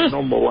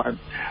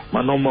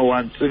 My number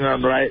one singer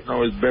right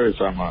now is Beres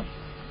Hammond.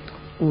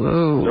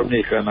 Whoa.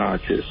 Jamaican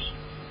artist.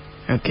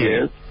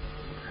 Okay. Yes.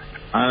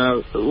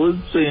 I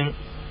would sing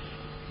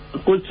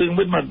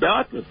with my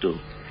daughter too.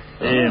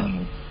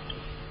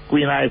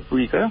 Queen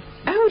Ifrica.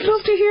 I would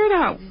love to hear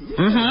that.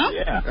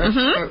 Yeah.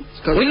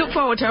 We look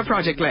forward to a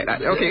project like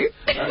that. Okay.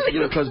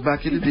 Because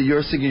back in the day,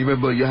 you're singing.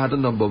 Remember, you had a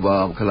number of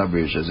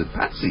collaborations with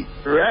Patsy.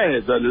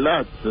 Right, a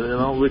lot.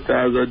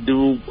 Because I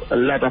do a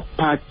lot of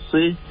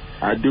Patsy.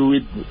 I do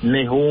with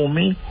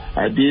Naomi.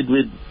 I did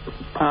with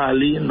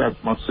Pauline,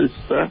 that's my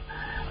sister.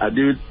 I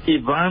do with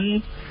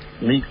Ivan,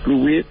 mixed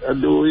with. I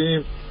do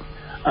with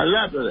a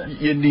lot of them.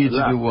 You need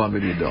to do one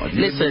with your daughter.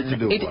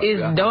 Listen, it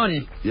is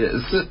done. Yes.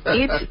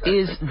 It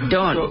is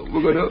done. So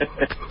we're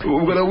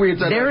gonna wait.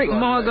 Derek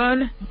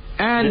Morgan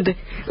and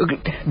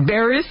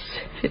Beres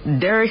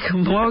Derek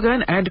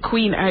Morgan and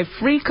Queen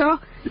Ifrica.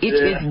 It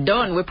is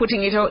done. We're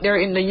putting it out there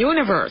in the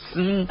universe.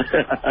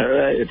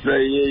 Right.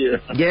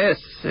 Yes.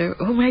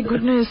 Oh, my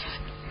goodness.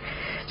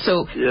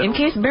 So, in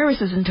case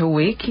Barris isn't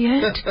awake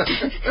yet,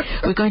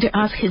 we're going to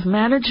ask his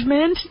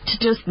management to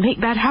just make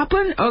that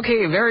happen.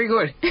 Okay, very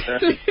good.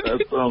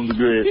 That sounds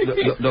great.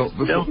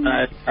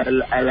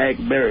 I like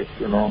Barris,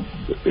 you know.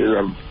 He's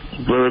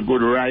a very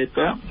good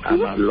writer,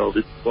 and I love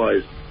his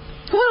voice.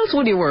 Who else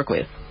would you work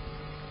with?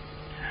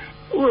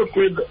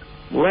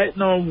 Right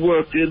now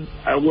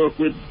I work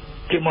with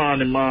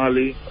Kimani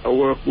Marley. I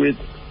work with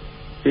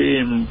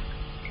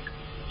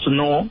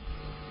Snow.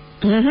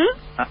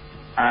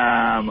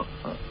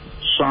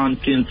 Sean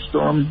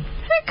Kingston.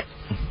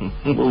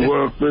 We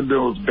work with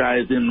those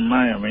guys in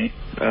Miami,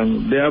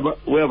 and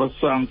we have a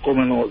song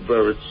coming out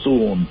very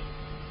soon.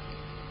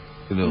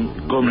 You know,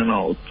 coming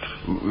out.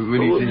 We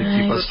need to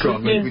keep us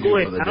strong. I'm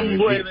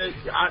going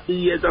at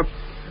the age of,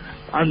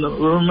 and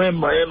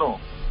remember, you know,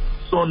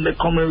 Sunday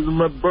coming is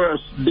my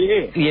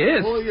birthday.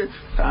 Yes. Oh, yes.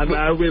 And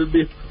I will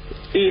be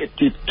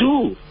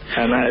 82,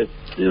 and I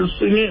still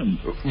singing.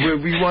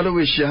 We want to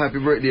wish you happy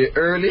birthday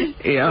early.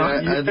 Yeah.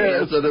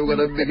 And so that we're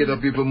going to make it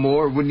up even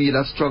more. We need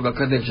a stronger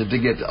connection to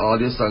get all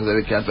your songs that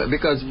we can play.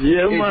 Because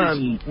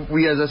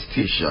we as a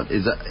station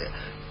is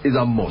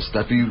a must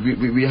that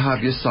we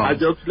have your songs. I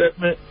just let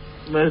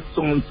my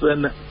son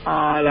send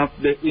all of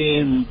the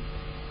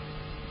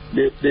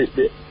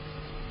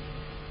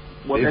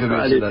what they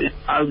call it,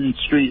 Allen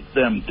Street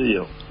them to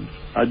you.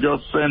 I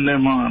just send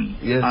them on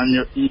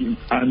your email.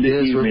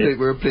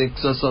 We're playing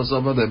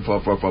some of them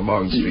from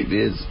Allen Street.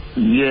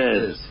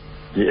 Yes.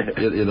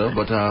 You know,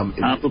 but I'm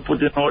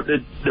putting out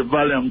the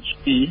volume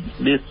 3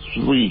 this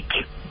week.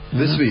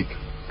 This week?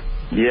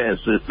 Yes,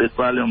 the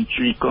volume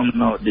 3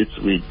 coming out this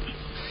week.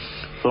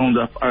 Sound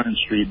of Orange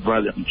Street,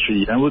 volume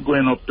 3, and we're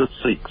going up to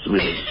 6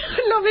 with it.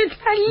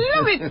 I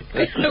love it.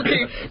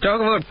 Okay,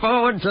 talk about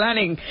forward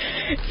planning.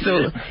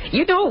 So,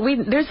 you know,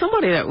 there's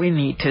somebody that we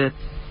need to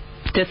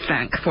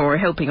thank for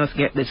helping us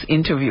get this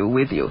interview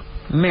with you,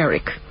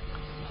 Merrick.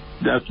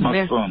 That's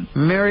my son.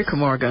 Merrick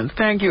Morgan.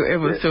 Thank you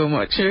ever so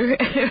much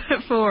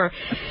for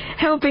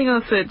helping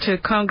us to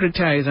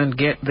concretize and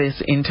get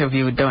this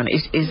interview done.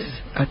 It is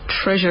a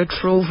treasure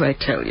trove, I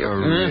tell you. A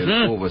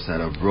real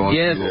oversight, a broad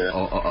view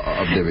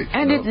of lyrics.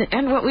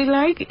 And what we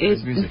like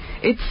is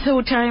it's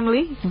so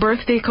timely.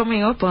 Birthday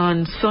coming up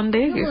on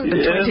Sunday,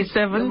 the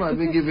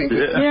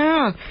 27th.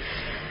 Yeah.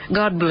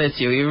 God bless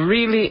you. You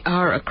really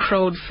are a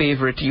crowd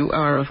favorite. You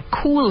are a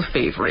cool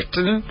favorite.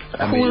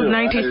 Cool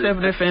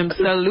 97 FM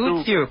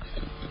salutes you.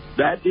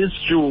 That is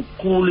true.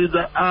 Cool is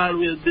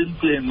always been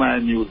playing my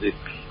music.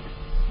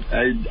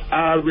 I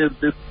always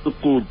been so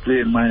cool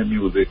playing my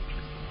music.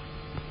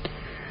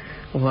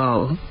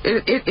 Wow.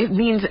 It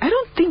means, I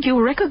don't think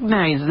you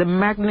recognize the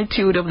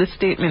magnitude of the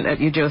statement that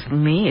you just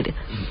made.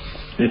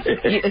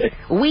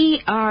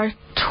 We are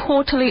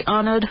totally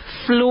honored,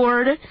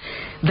 floored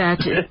that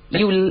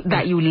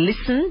you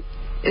listen.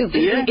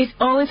 It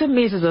always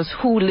amazes us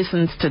who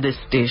listens to this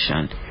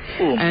station.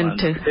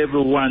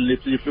 Everyone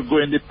listens. If you go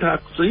in the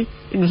taxi,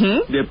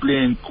 they're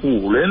playing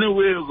Cool.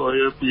 Anywhere you go,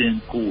 you're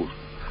playing Cool.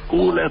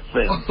 Cool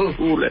FM.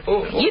 Cool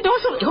FM. You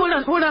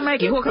don't, hold on,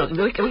 Mikey. Hold on.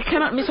 We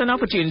cannot miss an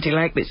opportunity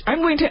like this. I'm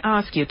going to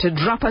ask you to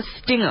drop a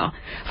stinger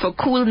for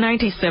Cool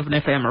 97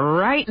 FM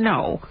right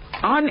now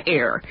on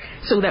air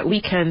so that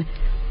we can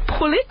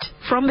pull it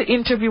from the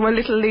interview a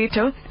little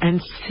later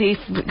and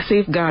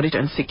safeguard it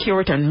and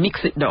secure it and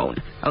mix it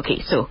down.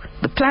 Okay, so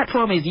the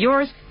platform is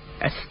yours.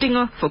 A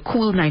stinger for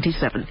Cool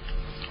 97.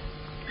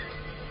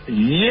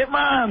 Yeah,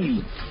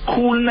 man.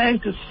 Cool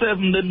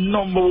 97, the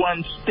number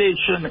one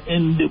station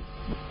in the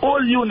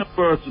whole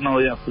universe now,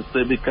 you have to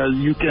say, because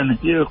you can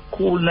hear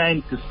Cool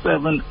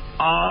 97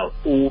 all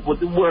over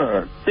the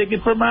world. Take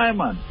it from my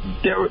man,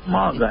 Derek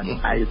Morgan.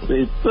 I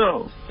say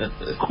so.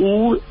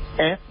 Cool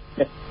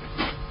FM.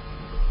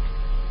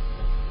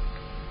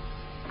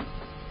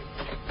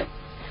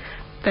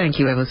 Thank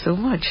you ever so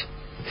much.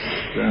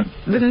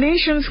 The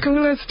nation's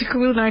coolest,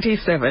 Cool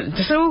 97.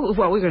 So,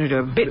 what we're going to do?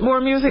 A bit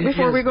more music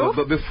before we go?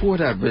 But before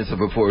that,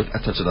 before I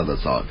touch another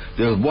song,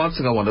 there's one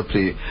song I want to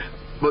play.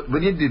 But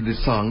when you did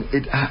this song,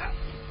 we'll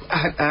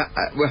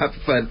have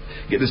to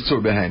get the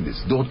story behind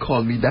this. Don't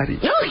call me daddy.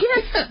 Oh,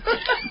 yes.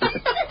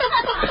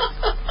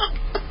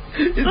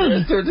 Is there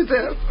a story to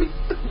tell?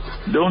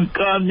 Don't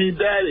call me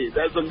daddy.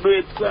 That's a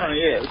great song,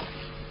 yes.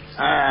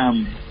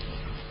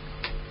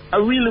 I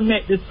really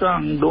make this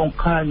song, Don't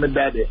Call Me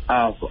Daddy,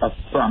 off a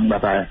song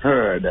that I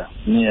heard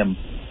named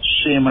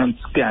Shame and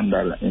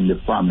Scandal in the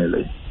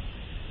Family.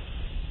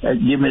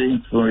 Give me the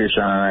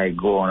inspiration and I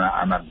go on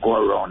and I go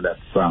around that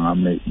song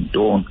and make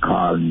Don't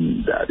Call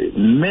Me Daddy.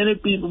 Many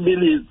people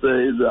believe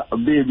it's a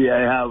baby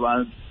I have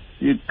and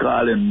you're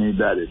calling me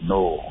daddy.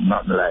 No,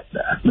 nothing like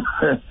that.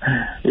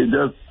 It's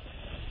just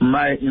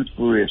my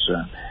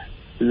inspiration.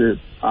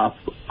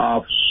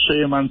 Of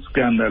shame and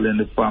scandal in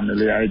the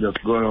family, I just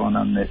go around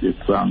and make this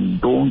song,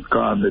 Don't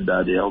Call Me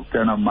Daddy. How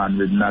can a man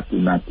with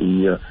nothing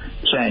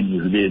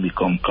Chinese baby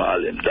come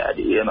call him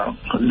daddy, you know?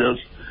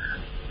 Just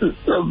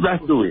So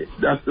that's the way.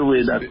 That's the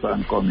way that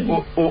song coming.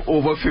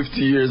 Over 50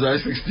 years or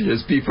 60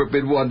 years, people have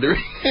been wondering.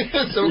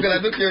 So we're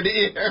going to clear the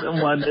air.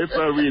 Someone if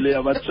I really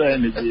have a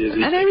Chinese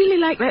baby. And I really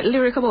like that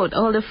lyric about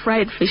all the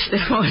fried fish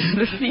that fall in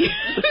the sea.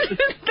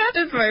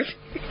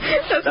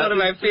 That's one of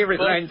my favorite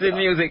lines in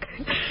music.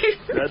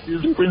 That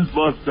is Prince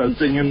Buster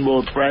singing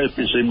about fried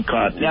fish in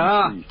caught.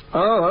 Yeah.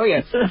 Oh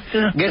yes.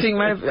 Getting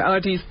my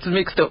artists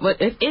mixed up, but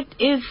it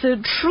is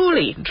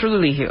truly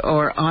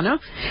our honor.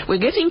 We're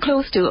getting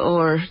close to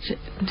our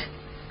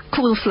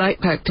cool flight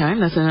pack time.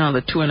 That's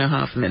another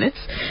 2.5 minutes.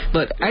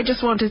 But I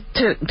just wanted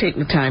to take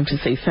the time to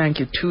say thank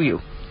you to you.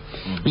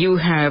 You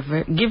have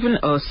given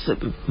us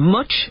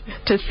much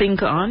to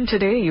think on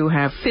today. You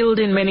have filled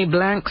in many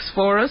blanks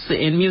for us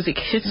in music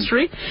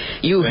history.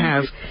 You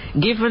have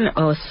given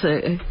us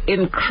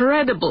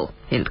incredible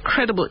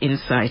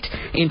insight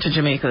into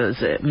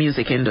Jamaica's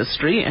music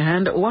industry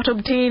and what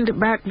obtained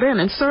back then,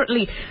 and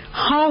certainly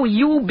how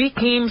you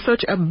became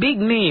such a big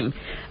name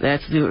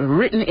that's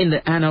written in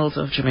the annals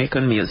of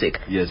Jamaican music.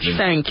 Yes,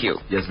 thank you.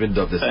 Yes, been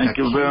done. Thank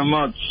you very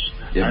much.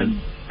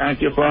 And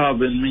thank you for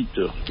having me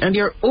too. And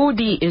your OD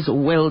is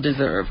well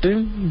deserved.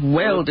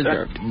 Well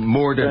deserved.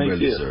 More than well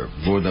deserved.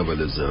 More than well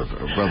deserved.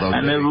 Brother,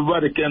 and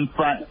everybody can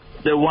find.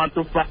 They want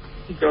to find.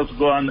 Just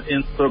go on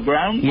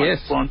Instagram. Yes.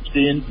 Punch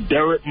in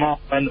Derek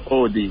Morgan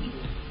OD,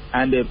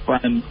 and they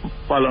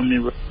follow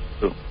me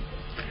too.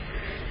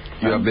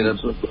 You have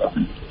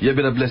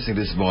been a blessing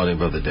this morning,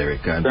 Brother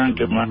Derek. And thank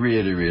you, man.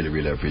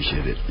 Really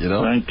appreciate it. You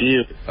know. Thank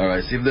you. All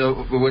right. See, we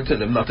won't tell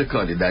them not to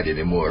call you daddy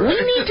anymore. Right?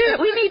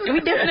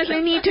 We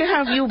definitely need to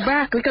have you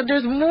back because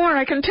there's more.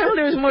 I can tell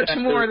there's much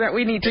more that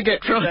we need to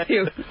get from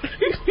you.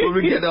 When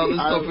we get all the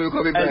stuff, we're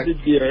coming back.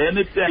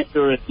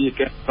 Anytime you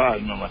can call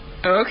me, man.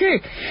 Okay.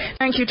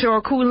 Thank you to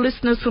our cool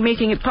listeners for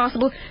making it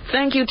possible.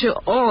 Thank you to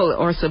all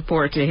our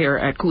supporters here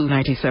at Cool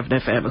 97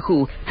 FM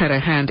who had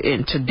a hand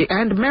in today.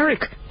 And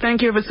Merrick,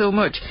 thank you ever so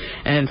much.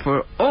 And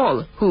for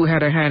all who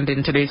had a hand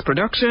in today's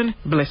production,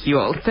 bless you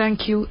all.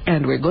 Thank you.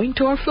 And we're going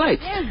to our flight.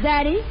 Yes,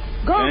 Daddy.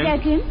 Go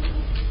get him.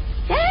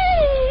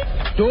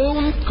 Daddy!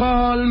 Don't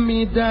call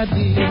me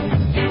Daddy.